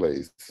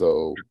diddly.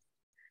 So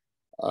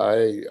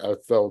I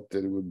felt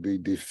that it would be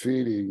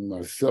defeating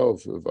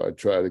myself if I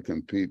try to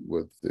compete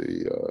with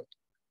the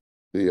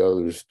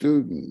other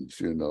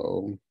students,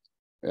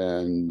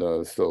 and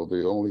so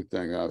the only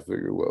thing I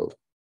figured, well,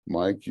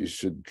 Mike, you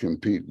should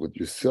compete with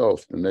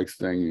yourself. The next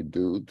thing you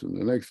do to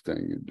the next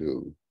thing you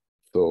do.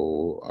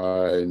 So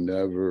I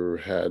never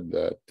had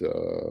that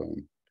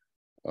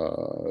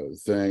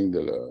thing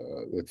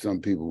that some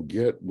people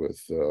get with,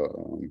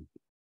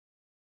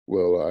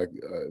 well,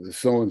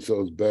 so and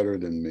so's better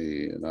than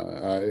me, and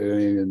it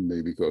ain't in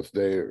me because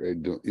they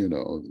do,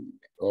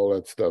 all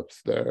that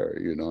stuff's there,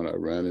 and I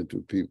ran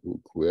into people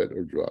who quit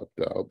or dropped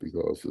out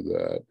because of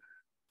that.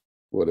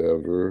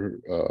 Whatever,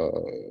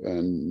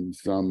 and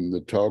some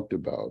that talked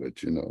about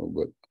it,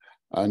 but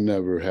I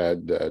never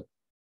had that.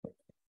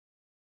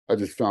 I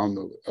just found,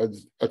 I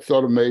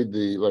sort of made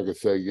like I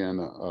say again,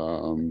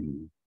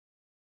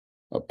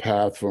 a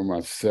path for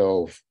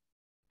myself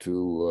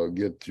to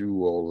get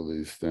through all of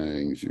these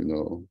things,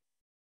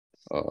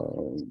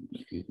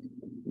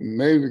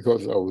 maybe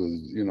because I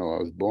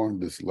was born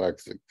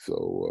dyslexic,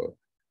 so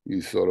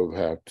you sort of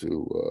have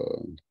to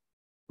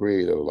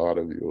create a lot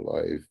of your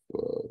life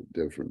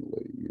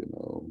differently,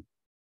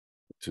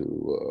 to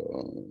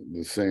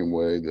the same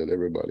way that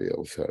everybody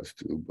else has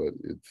to. But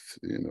it's,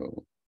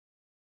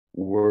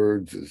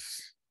 words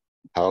is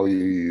how you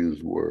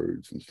use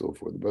words and so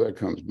forth. But that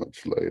comes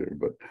much later.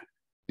 But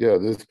yeah,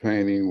 this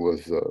painting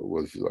was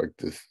like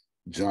this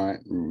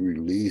giant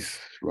release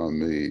from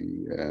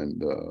me,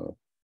 and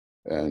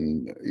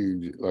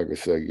like I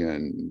said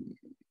again,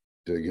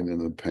 digging in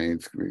the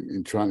paint screen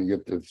and trying to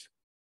get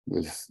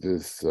this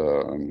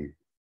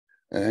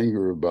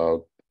anger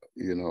about,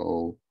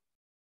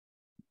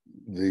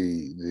 the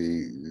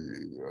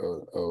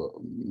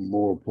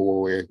more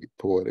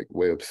poetic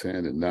way of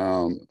saying it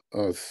now,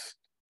 us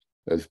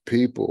as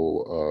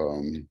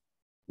people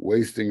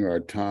wasting our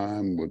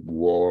time with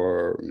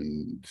war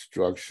and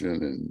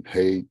destruction and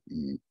hate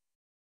and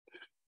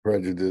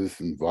prejudice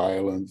and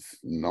violence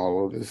and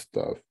all of this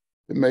stuff.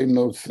 It made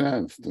no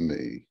sense to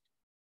me,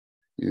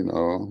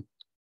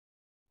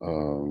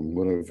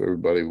 what if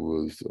everybody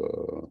was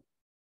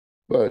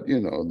but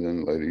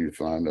then later you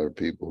find there are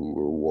people who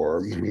were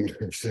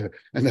warmongers,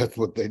 and that's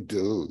what they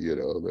do.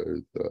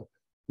 There's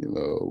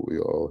we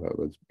all have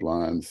this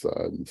blind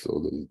side, and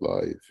so does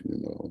life.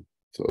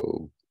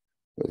 So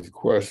there's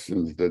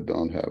questions that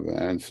don't have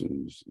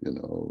answers.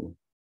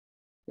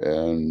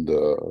 And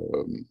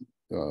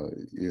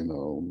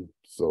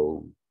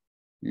so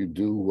you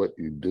do what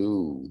you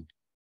do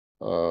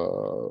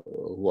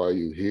while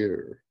you're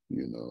here.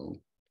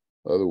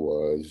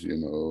 Otherwise,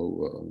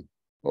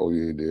 all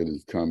you did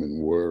is come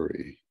and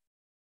worry.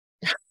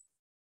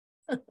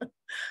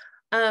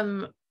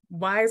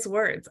 Wise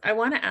words. I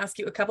want to ask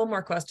you a couple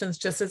more questions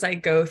just as I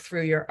go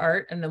through your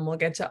art, and then we'll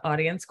get to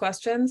audience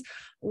questions.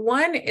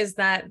 One is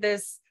that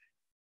this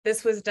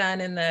was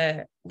done in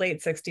the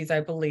late 60s,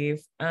 I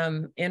believe,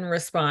 in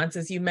response,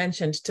 as you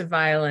mentioned, to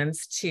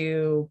violence,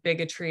 to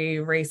bigotry,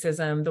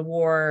 racism, the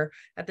war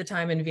at the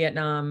time in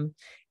Vietnam.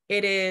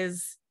 It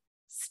is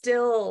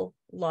still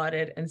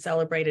lauded and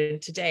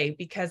celebrated today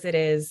because it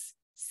is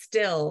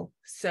still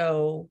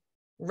so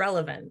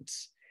relevant.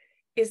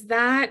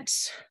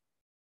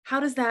 How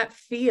does that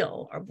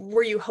feel?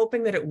 Were you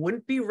hoping that it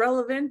wouldn't be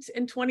relevant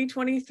in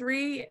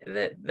 2023?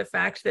 That the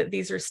fact that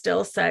these are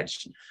still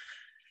such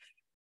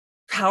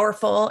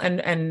powerful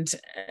and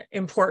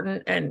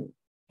important and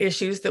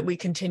issues that we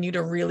continue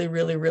to really,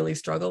 really, really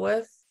struggle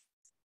with?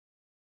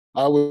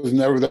 I was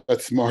never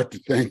that smart to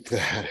think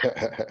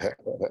that.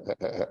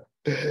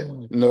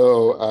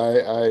 No,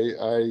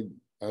 I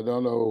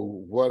don't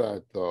know what I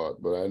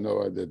thought, but I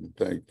know I didn't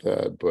think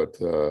that. But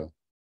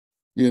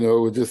it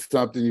was just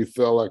something you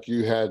felt like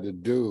you had to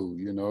do,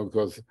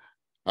 because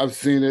I've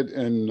seen it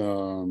in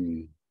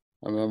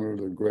I remember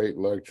the great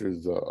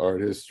lectures,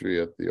 art history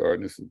at the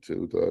Art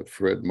Institute,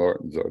 Fred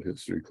Martin's art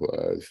history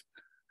class,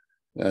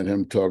 and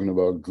him talking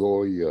about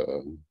Goya,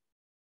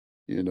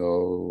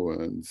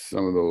 and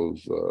some of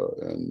those,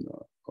 and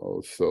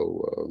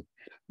also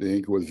the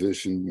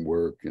Inquisition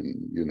work,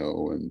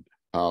 and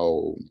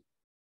how,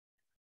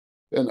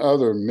 and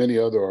many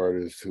other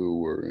artists who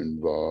were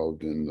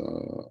involved in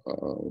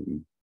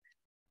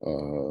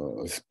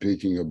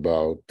speaking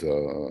about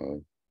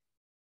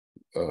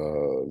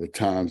the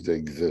times they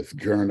exist,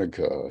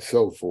 Guernica,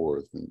 so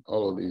forth, and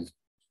all of these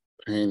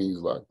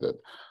paintings like that.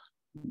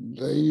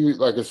 They,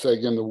 like I say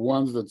again, the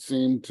ones that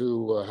seem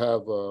to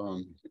have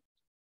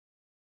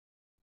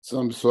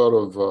some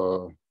sort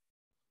of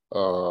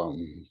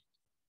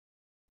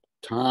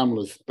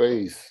timeless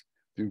space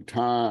through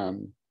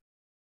time,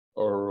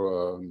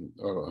 or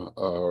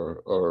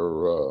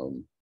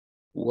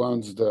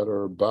ones that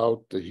are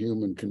about the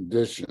human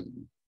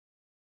condition.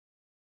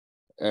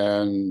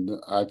 And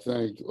I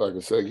think, like I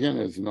say again,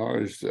 as an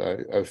artist,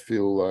 I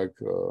feel like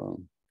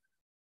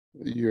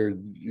your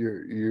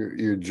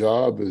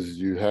job is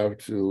you have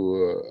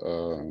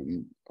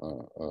to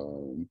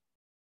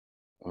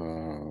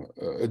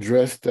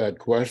address that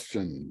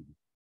question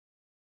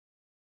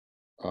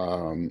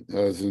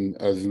as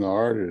an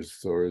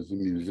artist or as a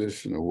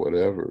musician or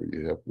whatever.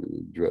 You have to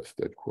address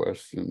that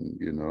question,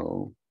 and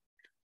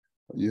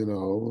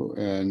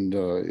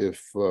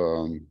if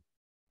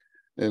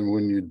and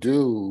when you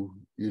do,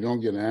 you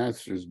don't get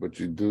answers, but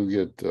you do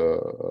get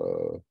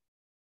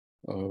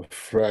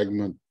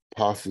fragment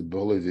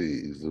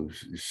possibilities of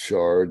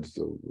shards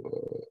of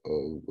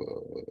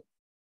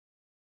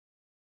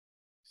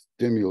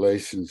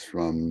stimulations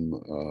from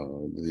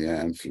the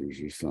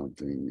answers or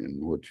something, and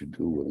what you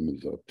do with them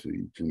is up to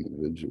each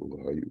individual,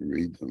 how you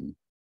read them.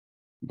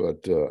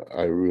 But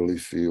I really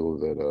feel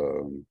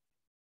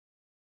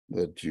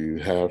that you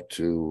have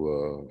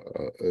to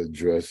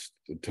address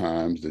the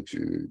times that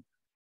you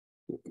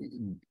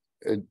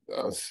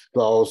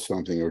saw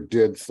something or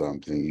did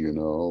something, you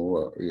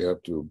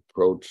have to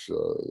approach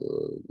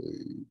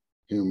the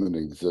human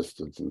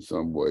existence in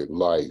some way,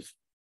 life.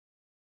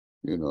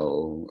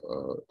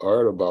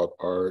 Art about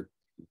art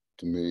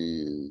to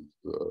me is,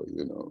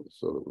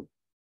 sort of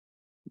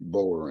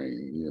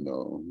boring,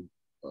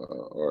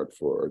 art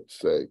for art's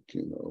sake,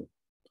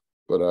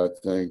 but I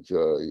think,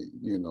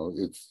 you know,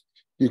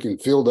 you can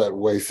feel that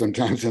way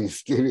sometimes in the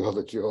studio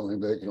that you're only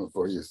making them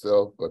for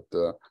yourself, but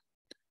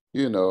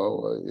you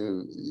know,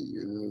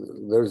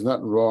 there's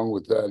nothing wrong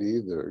with that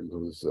either,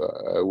 because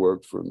I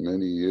worked for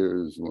many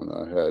years when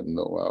I had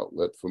no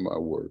outlet for my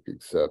work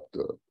except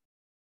the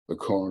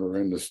corner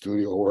in the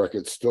studio where I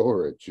could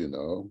store it, you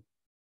know.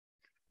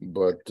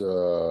 But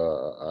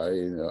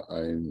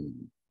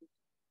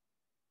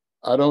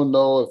I don't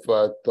know if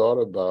I thought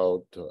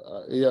about,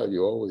 yeah,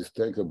 you always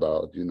think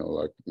about, you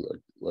know,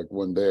 like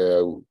one day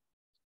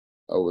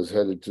I was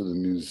headed to the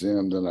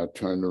museum, then I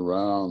turned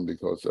around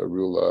because I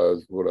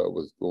realized what I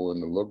was going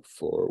to look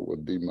for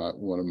would be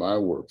one of my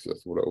works.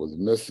 That's what I was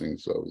missing.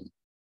 So I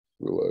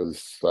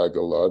realized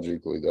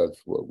psychologically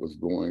that's what was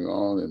going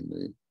on in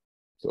me.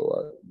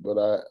 So but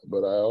I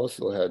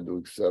also had to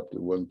accept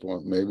at one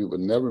point maybe would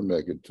never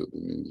make it to the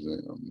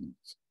museum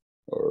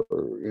or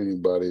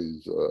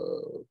anybody's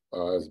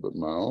eyes but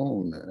my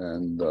own,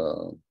 and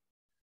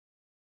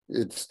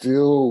it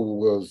still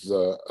was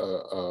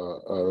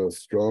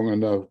strong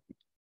enough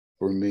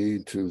for me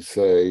to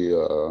say,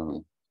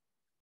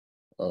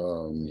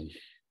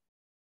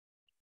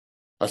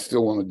 I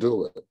still want to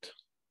do it.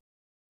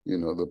 You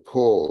know, the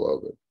pull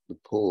of it,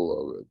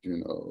 you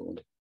know.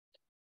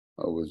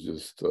 I was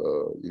just,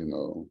 you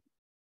know,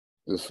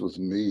 this was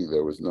me.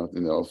 There was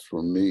nothing else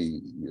for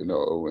me, you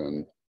know,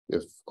 and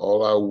if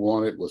all I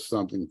wanted was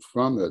something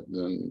from it,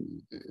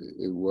 then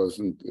it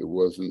wasn't a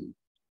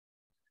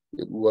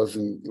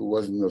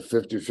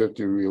 50-50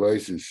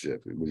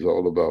 relationship. It was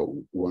all about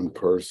one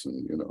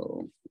person, you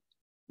know. It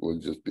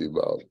would just be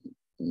about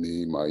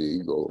me, my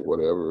ego,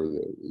 whatever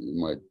that it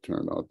might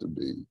turn out to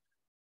be.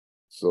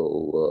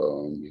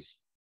 So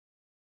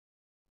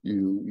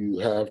you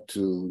have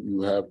to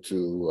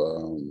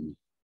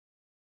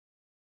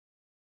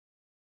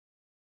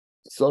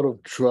sort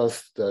of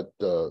trust that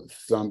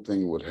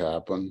something would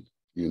happen,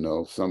 you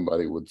know,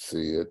 somebody would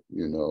see it,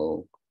 you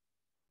know,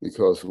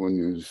 because when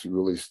you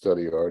really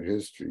study art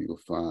history, you'll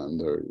find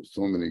there are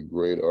so many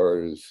great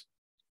artists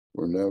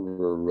were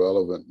never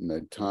relevant in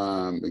their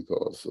time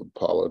because of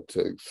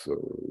politics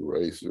or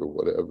race or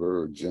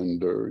whatever, or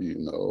gender, you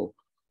know,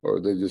 or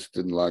they just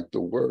didn't like the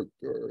work,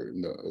 or,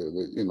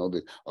 you know,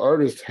 the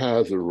artist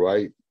has a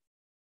right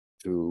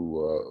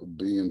to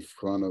be in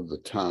front of the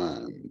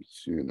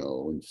times, you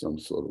know, in some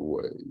sort of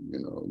way. You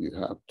know, you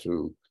have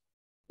to,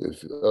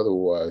 if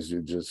otherwise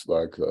you're just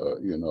like,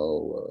 you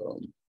know,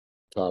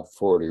 top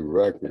 40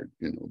 record,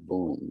 you know,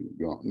 boom,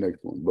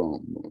 next one,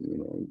 boom, boom, you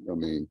know. I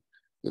mean,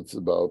 it's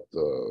about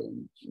the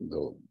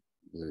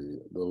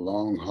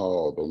long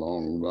haul, the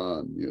long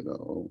run, you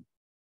know,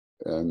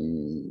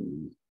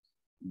 and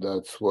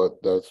that's what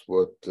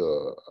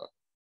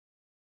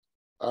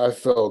I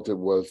felt it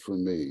was for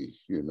me.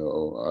 You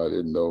know, I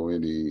didn't know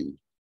any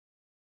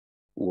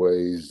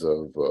ways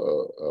of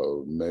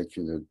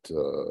making it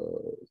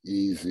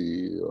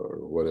easy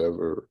or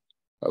whatever.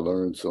 I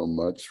learned so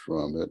much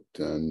from it,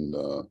 and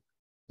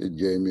it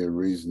gave me a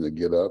reason to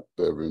get up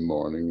every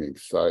morning,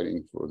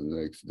 exciting for the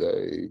next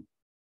day.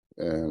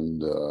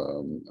 And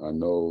I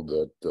know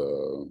that,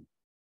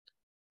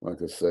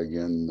 like I say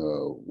again,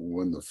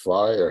 when the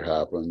fire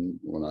happened,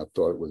 when I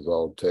thought it was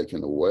all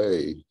taken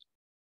away,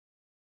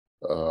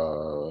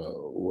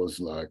 was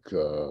like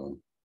it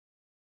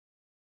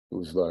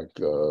was like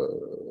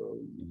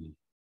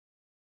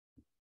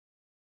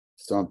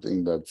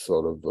something that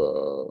sort of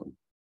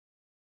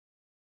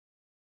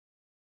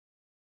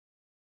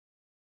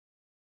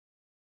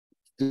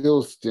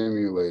still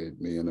stimulated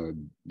me in a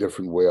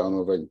different way. I don't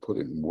know if I can put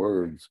it in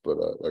words, but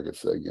like I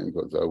say again,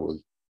 because I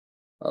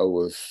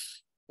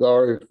was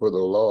sorry for the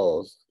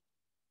loss,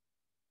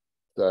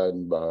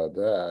 saddened by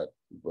that,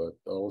 but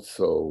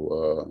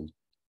also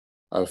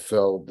I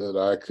felt that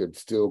I could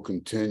still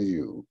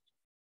continue,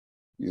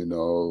 you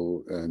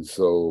know, and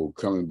so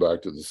coming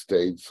back to the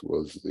States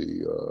was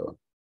a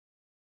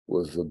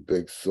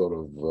big sort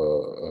of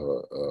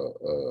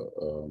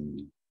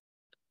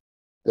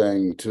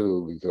thing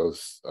too,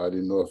 because I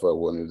didn't know if I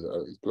wanted,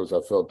 because I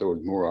felt there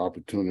was more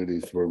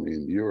opportunities for me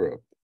in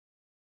Europe,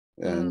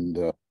 and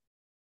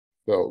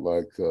felt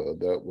like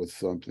that was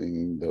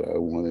something that I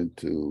wanted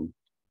to,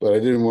 but I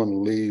didn't want to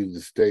leave the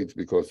States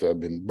because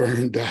I've been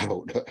burned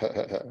out. You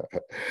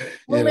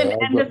Well, know,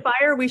 and the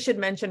fire we should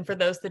mention for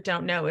those that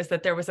don't know is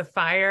that there was a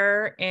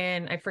fire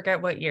in, I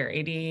forget what year,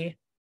 83?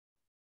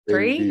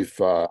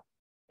 85,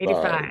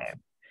 85,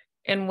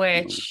 in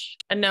which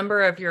a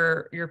number of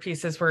your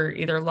pieces were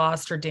either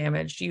lost or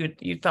damaged.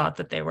 You thought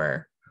that they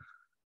were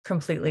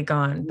completely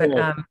gone, but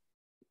yeah,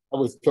 I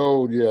was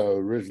told, yeah,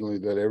 originally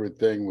that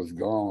everything was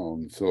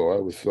gone. So I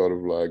was sort of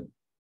like,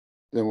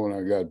 then when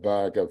I got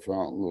back, I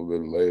found a little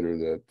bit later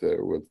that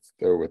there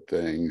were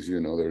things, you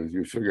know,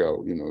 you figure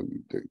out, you know,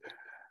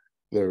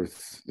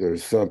 there's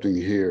something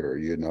here,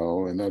 you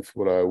know, and that's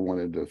what I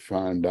wanted to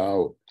find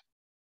out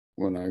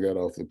when I got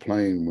off the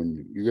plane.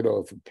 When you get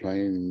off the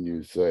plane and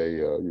you say,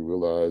 you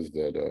realize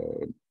that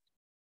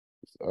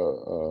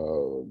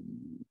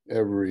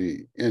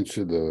every inch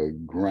of the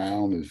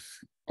ground is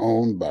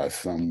owned by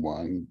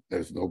someone.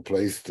 There's no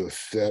place to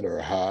sit or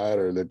hide,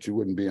 or that you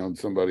wouldn't be on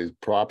somebody's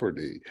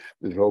property.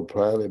 This whole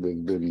planet has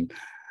been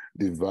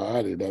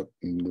divided up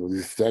into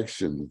these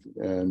sections,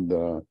 and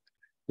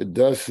it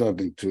does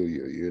something to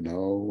you, you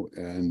know,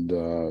 and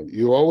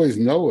you always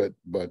know it,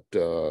 but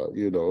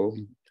you know,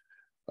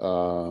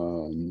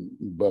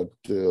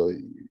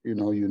 you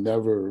know, you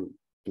never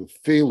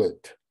feel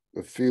it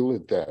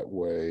that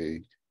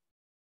way.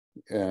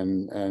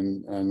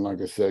 And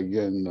like I said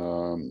again,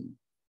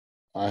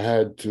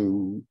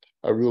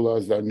 I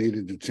realized I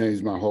needed to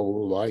change my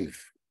whole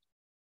life.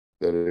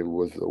 That it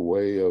was a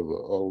way of,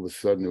 all of a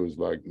sudden, it was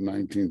like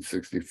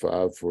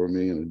 1965 for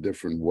me in a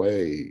different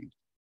way.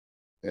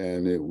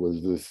 And it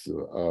was this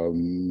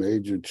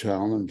major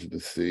challenge to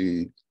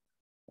see,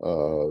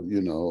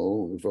 you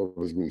know, if I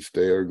was going to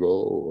stay or go,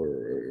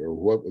 or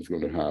what was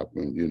going to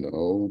happen, you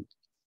know.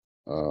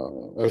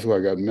 That's why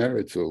I got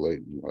married so late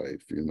in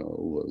life, you know,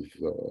 was,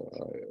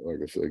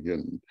 like I said,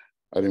 again,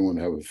 I didn't want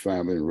to have a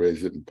family and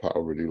raise it in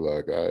poverty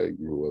like I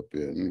grew up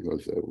in,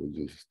 because that was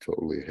just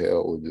totally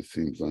hell. It just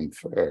seems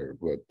unfair.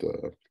 But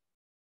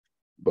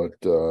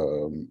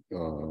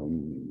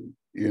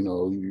you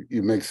know,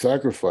 you make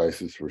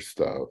sacrifices for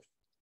stuff.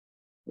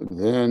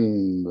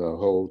 Then the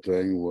whole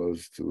thing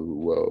was to,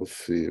 well,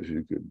 see if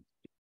you could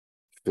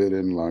fit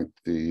in like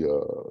the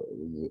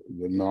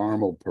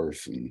normal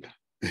person,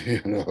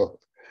 you know,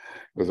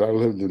 because I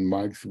lived in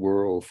Mike's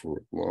world for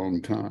a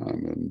long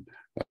time, and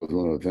that was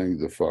one of the things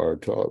the fire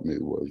taught me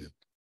was,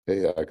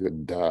 hey, I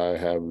could die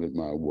having it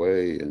my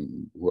way,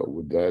 and what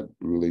would that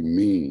really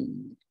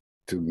mean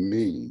to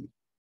me?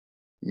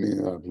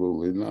 Mean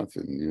absolutely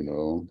nothing, you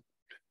know.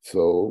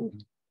 So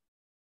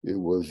it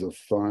was a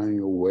finding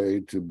a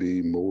way to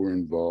be more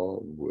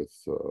involved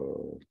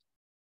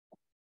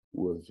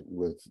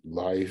with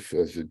life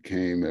as it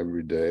came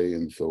every day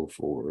and so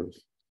forth,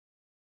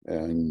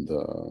 and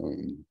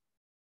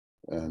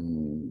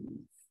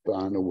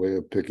find a way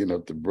of picking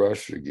up the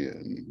brush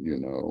again, you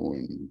know,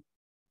 and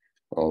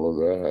all of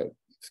that.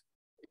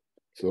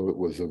 So it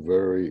was a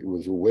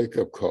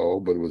wake-up call,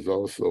 but it was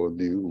also a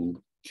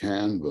new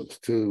canvas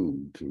too,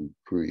 to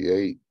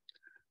create,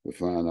 to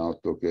find out,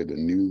 okay, the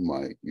new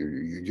Mike,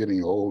 you're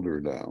getting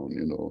older now,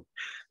 you know.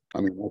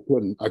 I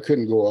mean, I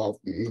couldn't go off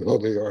and go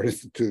to the Art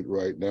Institute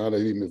right now,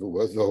 even if it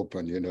was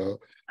open, you know.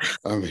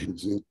 I mean,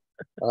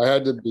 I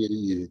had to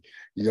be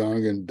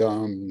young and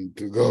dumb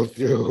to go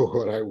through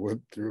what I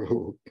went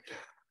through.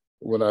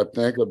 When I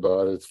think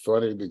about it, it's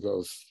funny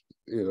because,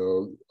 you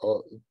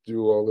know,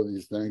 through all of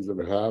these things that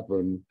have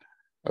happened,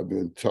 I've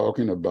been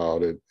talking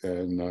about it,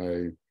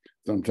 and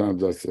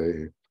sometimes I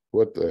say,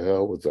 what the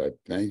hell was I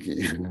thinking?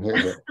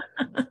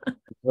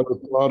 Never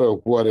thought of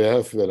what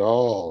if at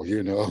all,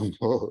 you know.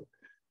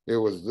 It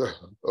was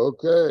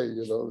okay,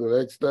 you know, the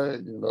next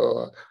thing, you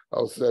know,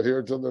 I'll sit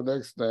here till the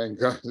next thing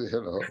comes,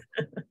 you know.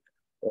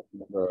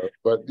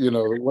 But you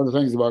know, one of the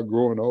things about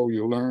growing old,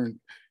 you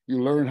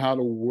learn how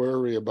to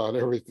worry about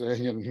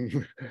everything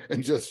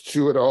and just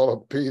chew it all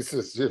to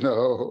pieces, you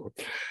know,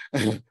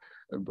 and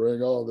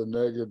bring all the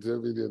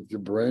negativity that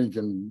your brain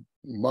can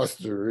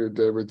muster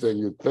into everything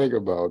you think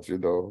about, you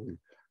know.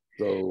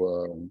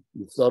 So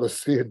you sort of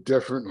see it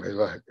differently,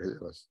 like, you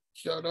know,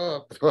 shut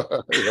up.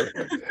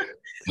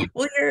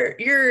 Well,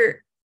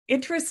 your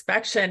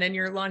introspection and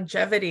your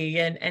longevity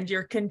and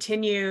your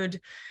continued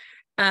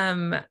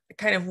kind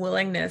of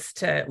willingness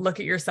to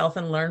look at yourself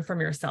and learn from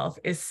yourself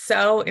is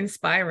so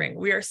inspiring.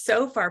 We are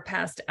so far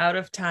past out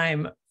of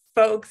time.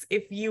 Folks,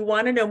 if you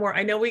want to know more,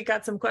 I know we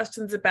got some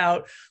questions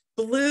about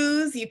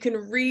blues. You can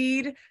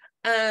read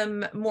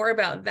more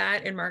about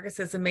that in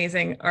Marcus's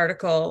amazing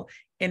article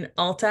in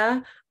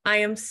Alta. I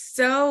am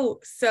so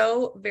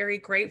very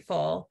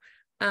grateful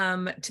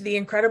to the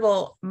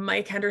incredible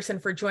Mike Henderson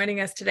for joining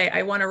us today.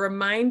 I want to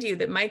remind you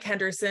that Mike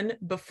Henderson,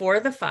 before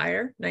the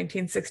fire,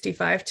 1965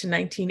 to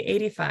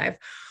 1985,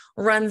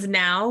 runs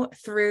now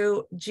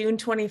through June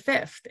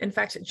 25th. In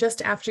fact,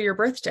 just after your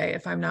birthday,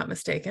 if I'm not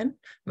mistaken,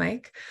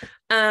 Mike.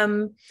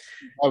 How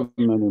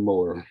many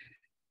more?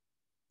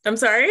 I'm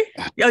sorry?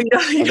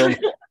 Oh,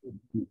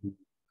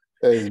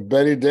 As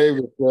Betty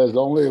Davis says,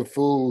 only a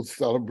fool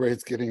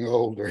celebrates getting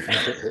older.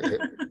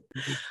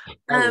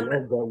 I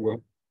love that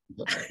one.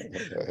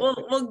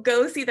 We'll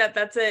go see that.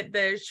 That's at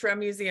the Shrem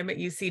Museum at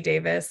UC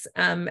Davis,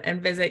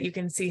 and visit. You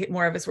can see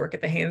more of his work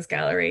at the Haynes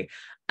Gallery.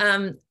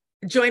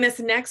 Join us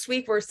next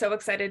week. We're so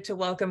excited to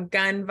welcome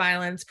gun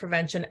violence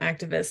prevention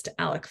activist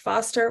Alec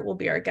Foster will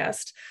be our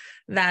guest.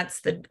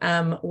 That's the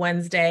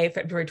Wednesday,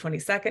 February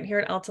 22nd here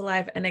at Alta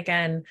Live. And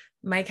again,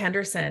 Mike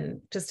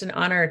Henderson, just an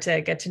honor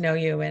to get to know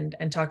you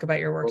and talk about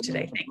your work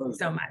today. Thank you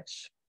so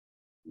much.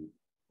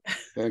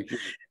 Thank you.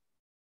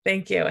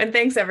 Thank you. And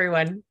thanks,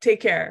 everyone.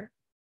 Take care.